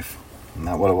in life? Isn't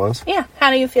that what it was? Yeah.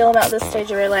 How do you feel about this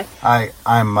stage of your life?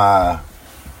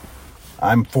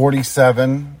 I'm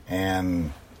 47,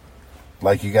 and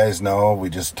like you guys know, we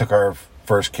just took our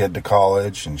first kid to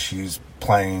college, and she's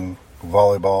playing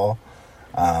volleyball.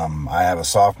 We have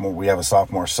a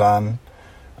sophomore son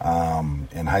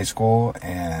in high school,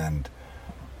 and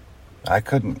I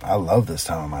love this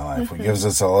time of my life. It gives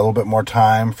us a little bit more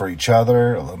time for each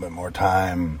other, a little bit more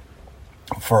time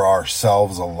for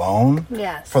ourselves alone.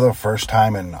 Yes. For the first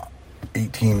time in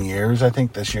 18 years, I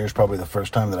think this year is probably the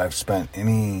first time that I've spent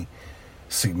any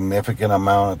significant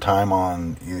amount of time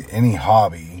on any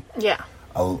hobby. Yeah.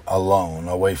 Alone,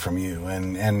 away from you,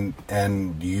 and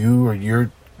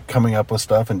you're coming up with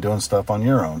stuff and doing stuff on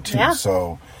your own too. Yeah.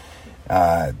 So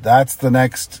that's the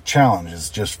next challenge, is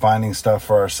just finding stuff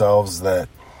for ourselves that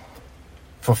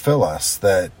fulfill us.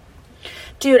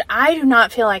 Dude, I do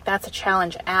not feel like that's a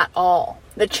challenge at all.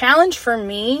 The challenge for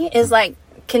me is like,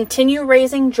 continue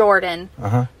raising Jordan.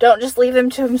 Don't just leave him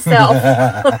to himself.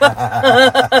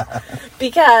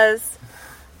 Because,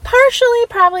 partially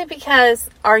probably because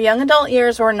our young adult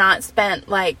years were not spent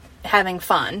like having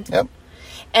fun. Yep.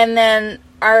 And then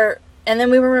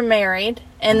we were married,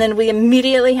 and then we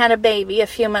immediately had a baby a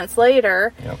few months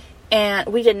later. Yep.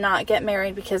 And we did not get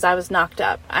married because I was knocked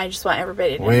up. I just want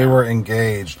everybody to know. We were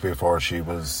engaged before she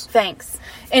was... Thanks.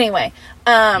 Anyway.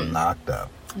 knocked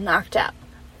up. Knocked up.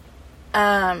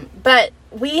 But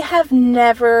we have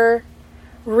never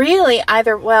really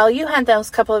either... Well, you had those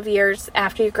couple of years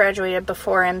after you graduated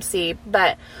before MC,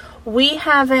 but we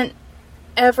haven't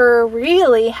ever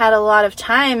really had a lot of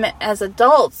time as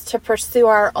adults to pursue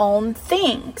our own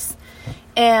things.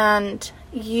 And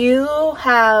you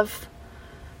have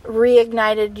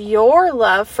reignited your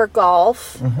love for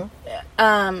golf,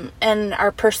 and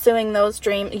are pursuing those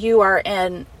dreams. You are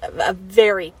a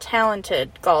very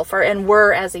talented golfer, and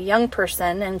were as a young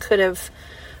person, and could have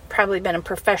probably been a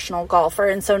professional golfer.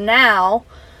 And so now,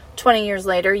 20 years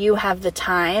later, you have the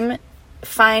time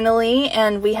finally,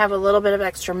 and we have a little bit of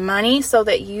extra money so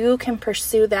that you can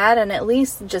pursue that and at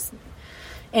least just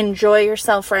enjoy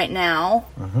yourself right now,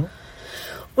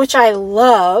 which I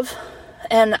love.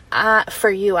 And for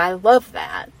you, I love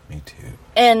that. Me too.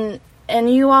 And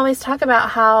you always talk about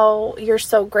how you're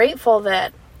so grateful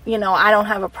that, you know, I don't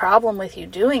have a problem with you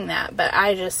doing that. But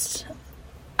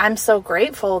I'm so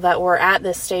grateful that we're at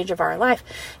this stage of our life.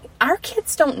 Our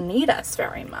kids don't need us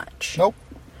very much. Nope.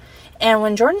 And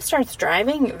when Jordan starts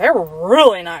driving, they're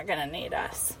really not going to need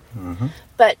us.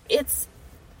 But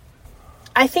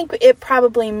I think it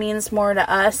probably means more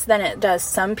to us than it does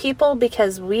some people,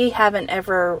 because we haven't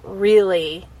ever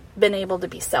really been able to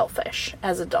be selfish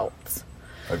as adults.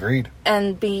 Agreed.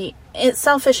 And it's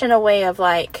selfish in a way of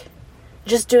like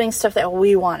just doing stuff that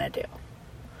we want to do.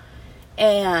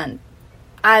 And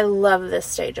I love this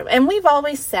stage of, and we've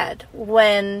always said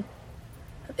when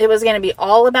it was going to be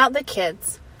all about the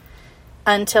kids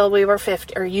until we were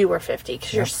 50, or you were 50,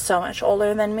 because you're so much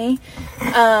older than me.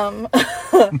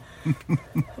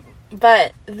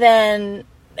 But then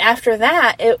after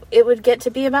that, it would get to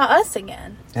be about us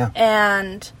again. Yeah.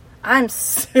 And I'm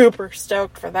super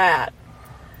stoked for that.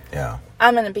 Yeah.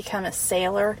 I'm going to become a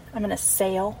sailor. I'm going to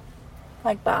sail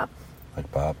like Bob.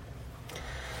 Like Bob.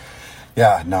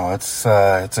 Yeah, no, it's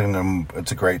a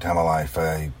great time of life.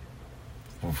 I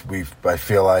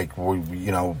feel like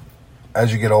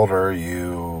as you get older,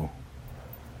 you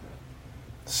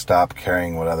stop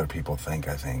caring what other people think,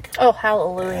 I think. Oh,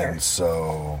 hallelujah. And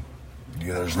so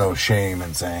there's no shame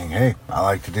in saying, hey, I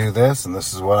like to do this, and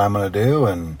this is what I'm going to do,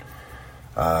 and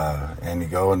you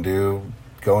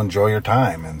go enjoy your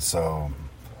time. And so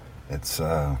it's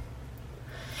and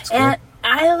great.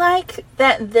 I like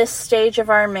that this stage of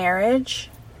our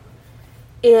marriage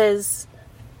is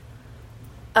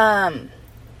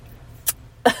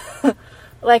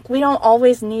like, we don't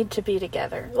always need to be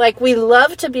together. Like, we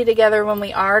love to be together when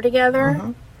we are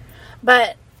together,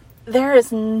 but there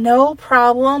is no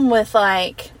problem with,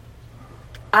 like,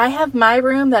 I have my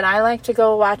room that I like to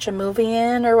go watch a movie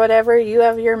in or whatever. You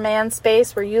have your man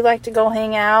space where you like to go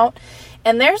hang out.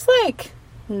 And there's, like,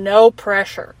 no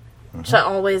pressure to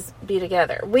always be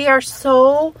together. We are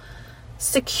so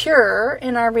secure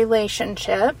in our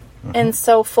relationship and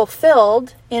so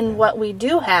fulfilled in what we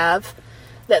do have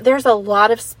that there's a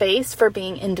lot of space for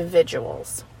being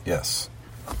individuals. Yes.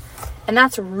 And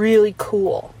that's really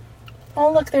cool.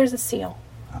 Oh, look, there's a seal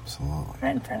Absolutely.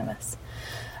 right in front of us.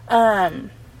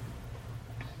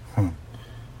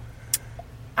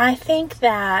 I think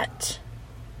that,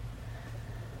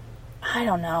 I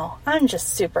don't know, I'm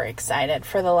just super excited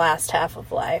for the last half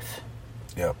of life.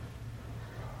 Yep.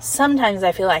 Sometimes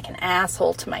I feel like an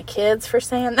asshole to my kids for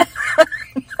saying that.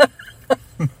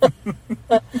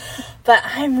 But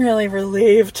I'm really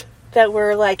relieved that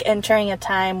we're like entering a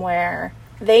time where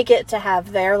they get to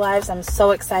have their lives. I'm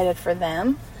so excited for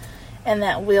them. And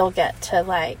that we'll get to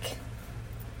like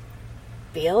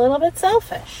be a little bit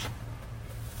selfish.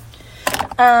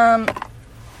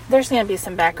 There's going to be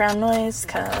some background noise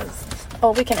because,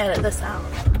 we can edit this out.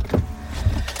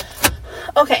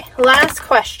 Okay, last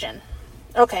question.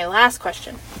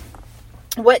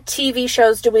 What TV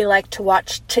shows do we like to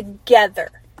watch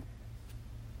together?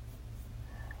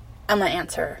 I'm going to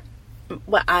answer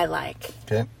what I like.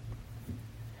 Okay.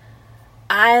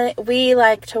 We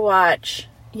like to watch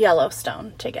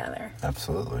Yellowstone together.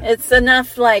 Absolutely. It's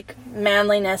enough like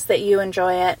manliness that you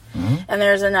enjoy it. Mm-hmm. And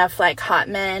there's enough like hot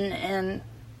men and...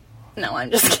 No,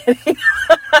 I'm just kidding.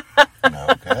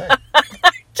 Okay.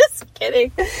 Just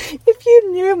kidding. If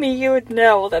you knew me, you would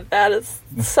know that is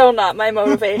so not my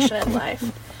motivation in life.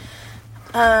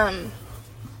 No,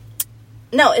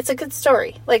 it's a good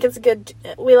story. Like, it's a good...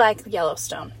 We like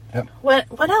Yellowstone. Yep.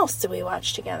 What else do we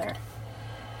watch together?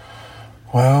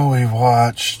 Well, we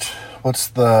watched... What's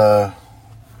the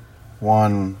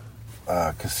one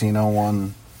casino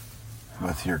one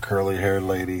with your curly-haired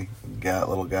lady,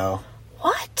 little gal?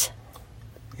 What?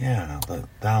 Yeah,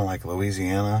 down like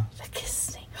Louisiana. The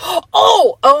casino.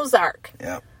 Oh, Ozark.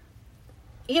 Yep.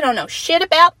 You don't know shit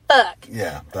about fuck.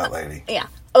 Yeah, that lady. Yeah,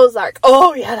 Ozark.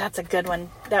 Oh, yeah, that's a good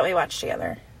one that we watched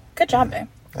together. Good job, babe.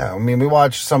 Yeah, I mean, we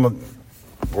watched some of...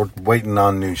 We're waiting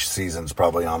on new seasons,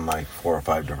 probably on like 4 or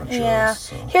 5 different shows. Yeah.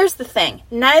 So. Here's the thing.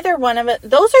 Neither one of it...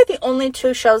 Those are the only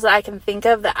 2 shows that I can think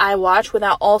of that I watch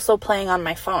without also playing on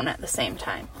my phone at the same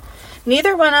time.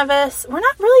 Neither one of us... We're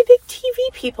not really big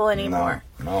TV people anymore.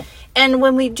 No. And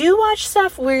when we do watch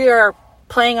stuff, we are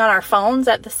playing on our phones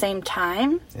at the same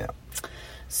time. Yeah.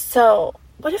 So,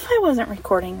 what if I wasn't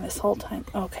recording this whole time?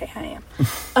 Okay, I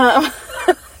am.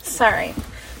 Sorry.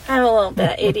 I have a little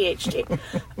bit of ADHD.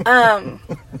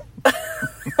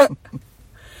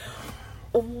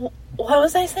 What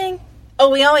was I saying? Oh,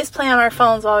 we always play on our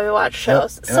phones while we watch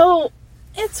shows. Yep. So,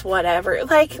 it's whatever.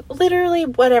 Like, literally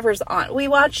whatever's on. We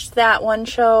watched that one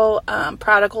show,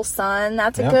 Prodigal Son.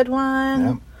 That's a good one.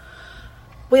 Yep.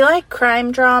 We like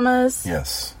crime dramas.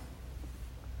 Yes.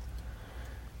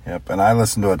 Yep, and I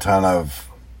listen to a ton of...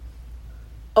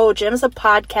 Oh, Jim's a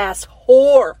podcast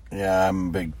whore. Yeah, I'm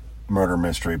a big murder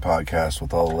mystery podcast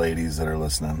with all the ladies that are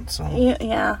listening, so...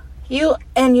 Yeah. You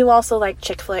also like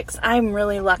chick flicks. I'm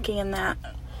really lucky in that.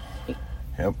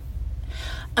 Yep.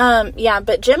 Yeah,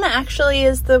 but Jim actually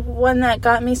is the one that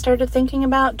got me started thinking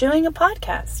about doing a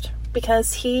podcast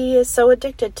because he is so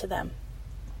addicted to them.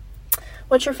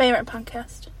 What's your favorite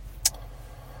podcast?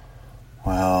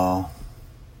 Well,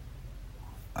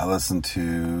 I listen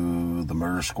to The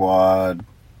Murder Squad.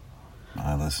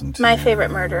 I listen to... My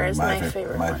Favorite Murder is my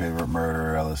favorite My one. Favorite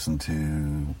Murder. I listen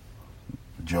to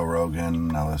Joe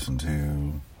Rogan. I listen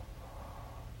to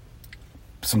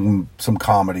some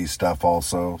comedy stuff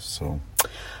also, so...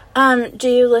 Do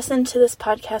you listen to this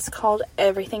podcast called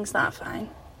Everything's Not Fine?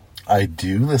 I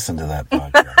do listen to that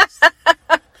podcast.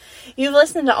 You've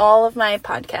listened to all of my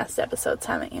podcast episodes,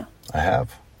 haven't you? I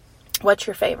have. What's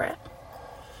your favorite?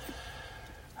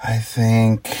 I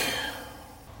think...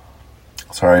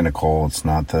 Sorry, Nicole, it's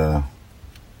not the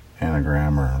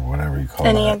anagram or whatever you call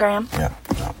it. Enneagram? Yeah,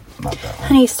 no, not that one.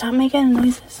 Honey, stop making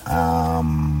noises.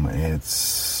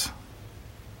 It's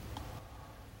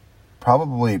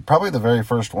probably the very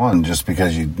first one, just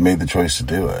because you made the choice to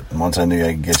do it. And once I knew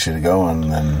I could get you to go,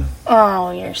 and then...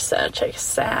 Oh, you're such a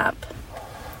sap.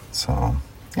 So,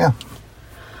 yeah.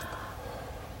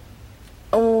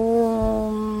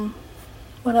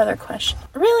 What other question?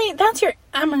 Really? That's your...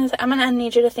 I'm gonna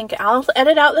need you to think. I'll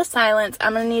edit out the silence.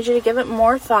 I'm gonna need you to give it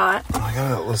more thought. I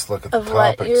gotta let's look at the Of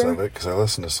what topics you're- of it, because I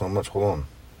listened to so much. Hold on.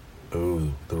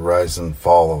 Ooh, The Rise and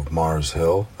Fall of Mars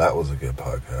Hill. That was a good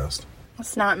podcast.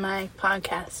 It's not my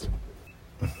podcast.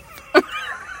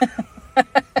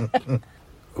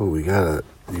 Ooh, we gotta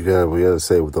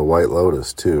say with The White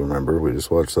Lotus too. Remember, we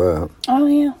just watched that. Oh,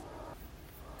 yeah.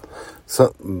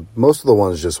 So most of the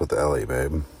ones just with Ellie,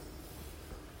 babe.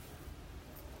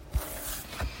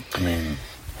 I mean,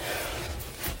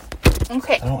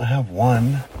 Okay. I don't have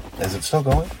one. Is it still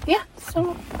going? Yeah.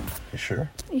 So, You sure?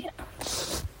 yeah.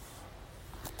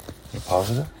 You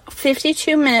positive?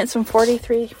 52 minutes and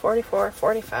 43, 44,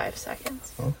 45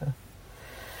 seconds. Okay.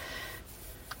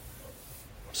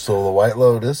 So the White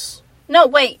Lotus. No,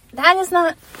 wait. That is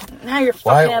not... Now you're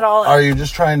Why fucking it all up. are you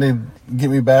just trying to get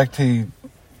me back to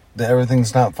the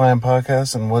Everything's Not Fine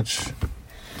podcast and which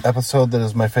episode that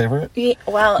is my favorite?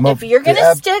 Well, if you're going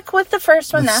to stick with the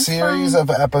first one, The that's series fine.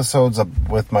 of episodes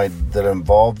that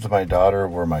involved my daughter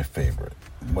were my favorite.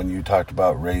 When you talked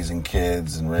about raising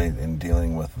kids and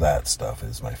dealing with that stuff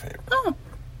is my favorite. Oh,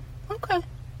 okay.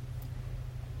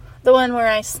 The one where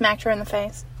I smacked her in the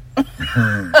face.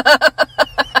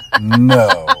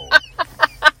 No.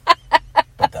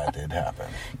 But that did happen.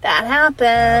 That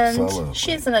happened. Absolutely.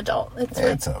 She's an adult. It's fine.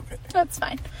 It's okay. That's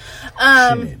fine.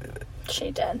 She needed it.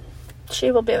 She did.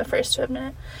 She will be the first to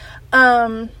admit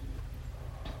it.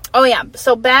 Oh yeah.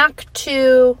 So back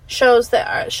to shows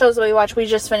that we watch. We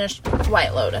just finished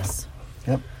White Lotus.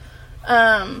 Yep.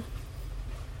 And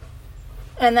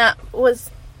that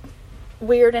was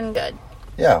weird and good.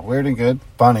 Yeah, weird and good.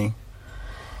 Funny.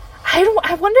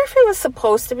 I wonder if it was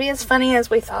supposed to be as funny as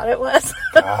we thought it was.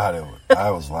 God,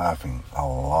 I was laughing a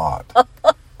lot.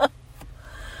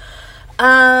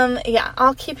 Yeah,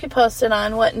 I'll keep you posted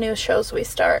on what new shows we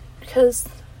start, because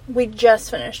we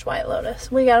just finished White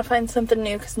Lotus. We gotta find something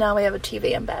new, because now we have a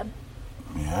TV in bed.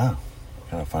 Yeah.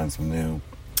 Gotta find some new.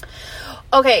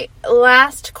 Okay,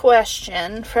 last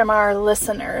question from our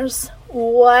listeners.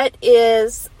 What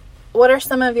are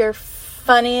some of your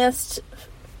funniest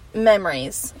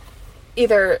memories?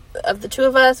 Either of the two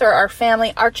of us or our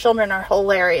family. Our children are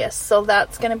hilarious, so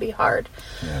that's going to be hard.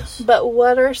 Yes. But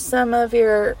what are some of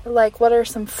what are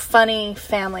some funny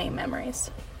family memories?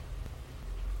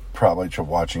 Probably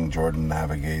watching Jordan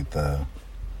navigate the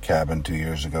cabin 2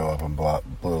 years ago up in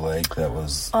Blue Lake that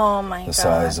was Oh my god. the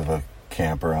size of a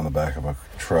camper on the back of a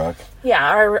truck.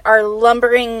 Yeah, our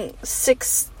lumbering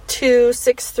 6'2",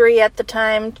 6'3" at the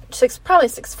time, probably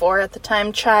 6'4" at the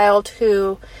time, child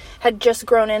who had just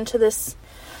grown into his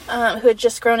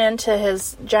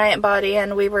giant body,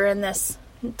 and we were in this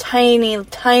tiny,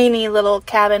 tiny little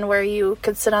cabin where you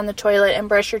could sit on the toilet and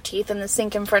brush your teeth in the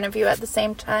sink in front of you at the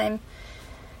same time.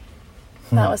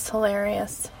 That was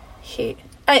hilarious.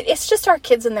 It's just our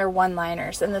kids and their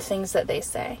one-liners and the things that they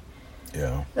say.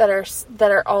 Yeah. That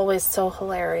are always so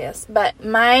hilarious. But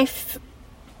my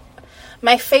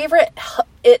favorite,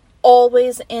 it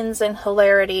always ends in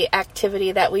hilarity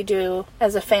activity that we do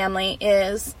as a family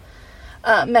is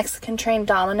Mexican train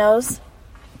dominoes.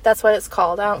 That's what it's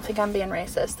called. I don't think I'm being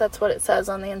racist. That's what it says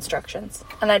on the instructions.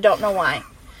 And I don't know why.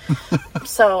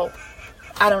 So,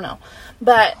 I don't know.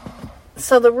 But,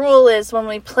 so the rule is when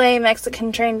we play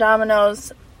Mexican train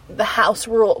dominoes, the house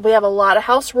rule, we have a lot of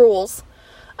house rules,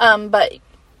 but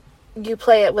you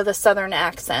play it with a southern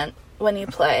accent when you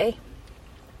play.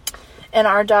 And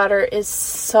our daughter is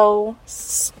so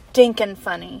stinking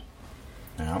funny.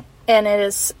 Yeah. And it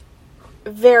is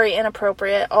very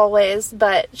inappropriate always,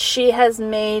 but she has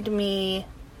made me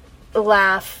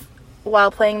laugh while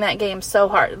playing that game so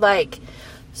hard. Like,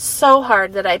 so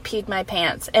hard that I peed my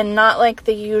pants. And not like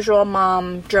the usual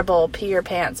mom dribble pee your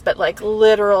pants, but like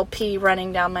literal pee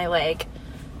running down my leg.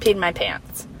 Peed my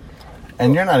pants.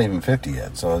 And you're not even 50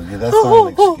 yet, so that's not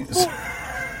an excuse.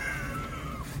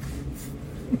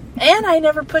 And I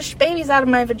never pushed babies out of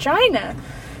my vagina.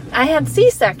 I had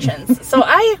C-sections. So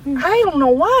I don't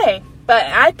know why. But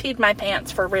I peed my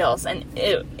pants for reals. And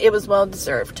it was well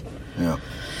deserved. Yeah.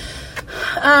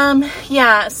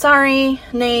 Yeah. Sorry,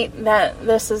 Nate, that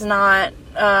this is not...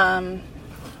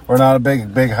 We're not a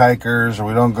big hikers, or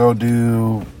we don't go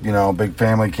do, big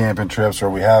family camping trips, or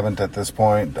we haven't at this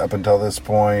point, up until this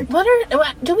point.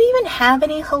 Do we even have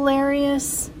any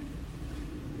hilarious...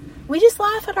 We just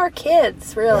laugh at our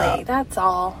kids, really. Yeah. That's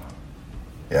all.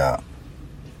 Yeah.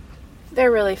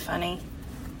 They're really funny.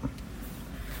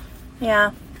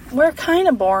 Yeah. We're kind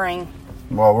of boring.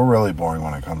 Well, we're really boring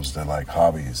when it comes to,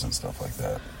 hobbies and stuff like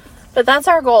that. But that's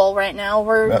our goal right now.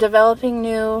 We're Yep. developing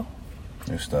new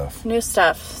New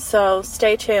stuff. So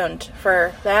stay tuned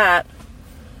for that.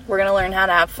 We're going to learn how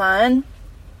to have fun.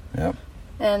 Yep.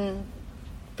 And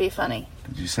be funny.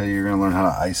 Did you say you're going to learn how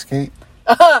to ice skate?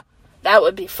 That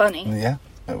would be funny. Yeah,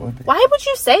 that would be. Why would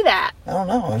you say that? I don't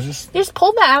know. You just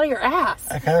pulled that out of your ass.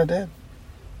 I kind of did.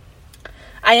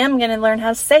 I am going to learn how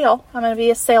to sail. I'm going to be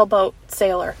a sailboat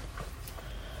sailor.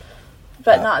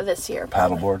 But not this year.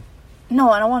 probably. Paddleboard?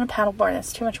 No, I don't want a paddleboard.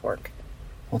 That's too much work.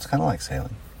 Well, it's kind of like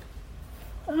sailing.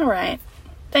 All right.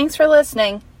 Thanks for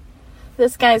listening.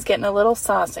 This guy's getting a little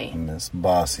saucy. And this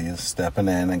bossy is stepping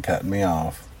in and cutting me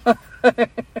off.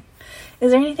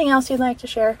 Is there anything else you'd like to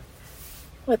share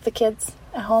with the kids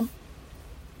at home?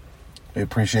 We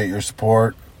appreciate your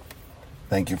support.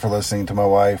 Thank you for listening to my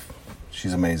wife.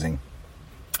 She's amazing.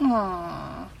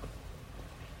 Aww.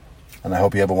 And I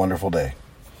hope you have a wonderful day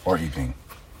or evening.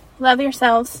 Love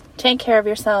yourselves. Take care of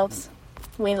yourselves.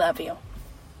 We love you.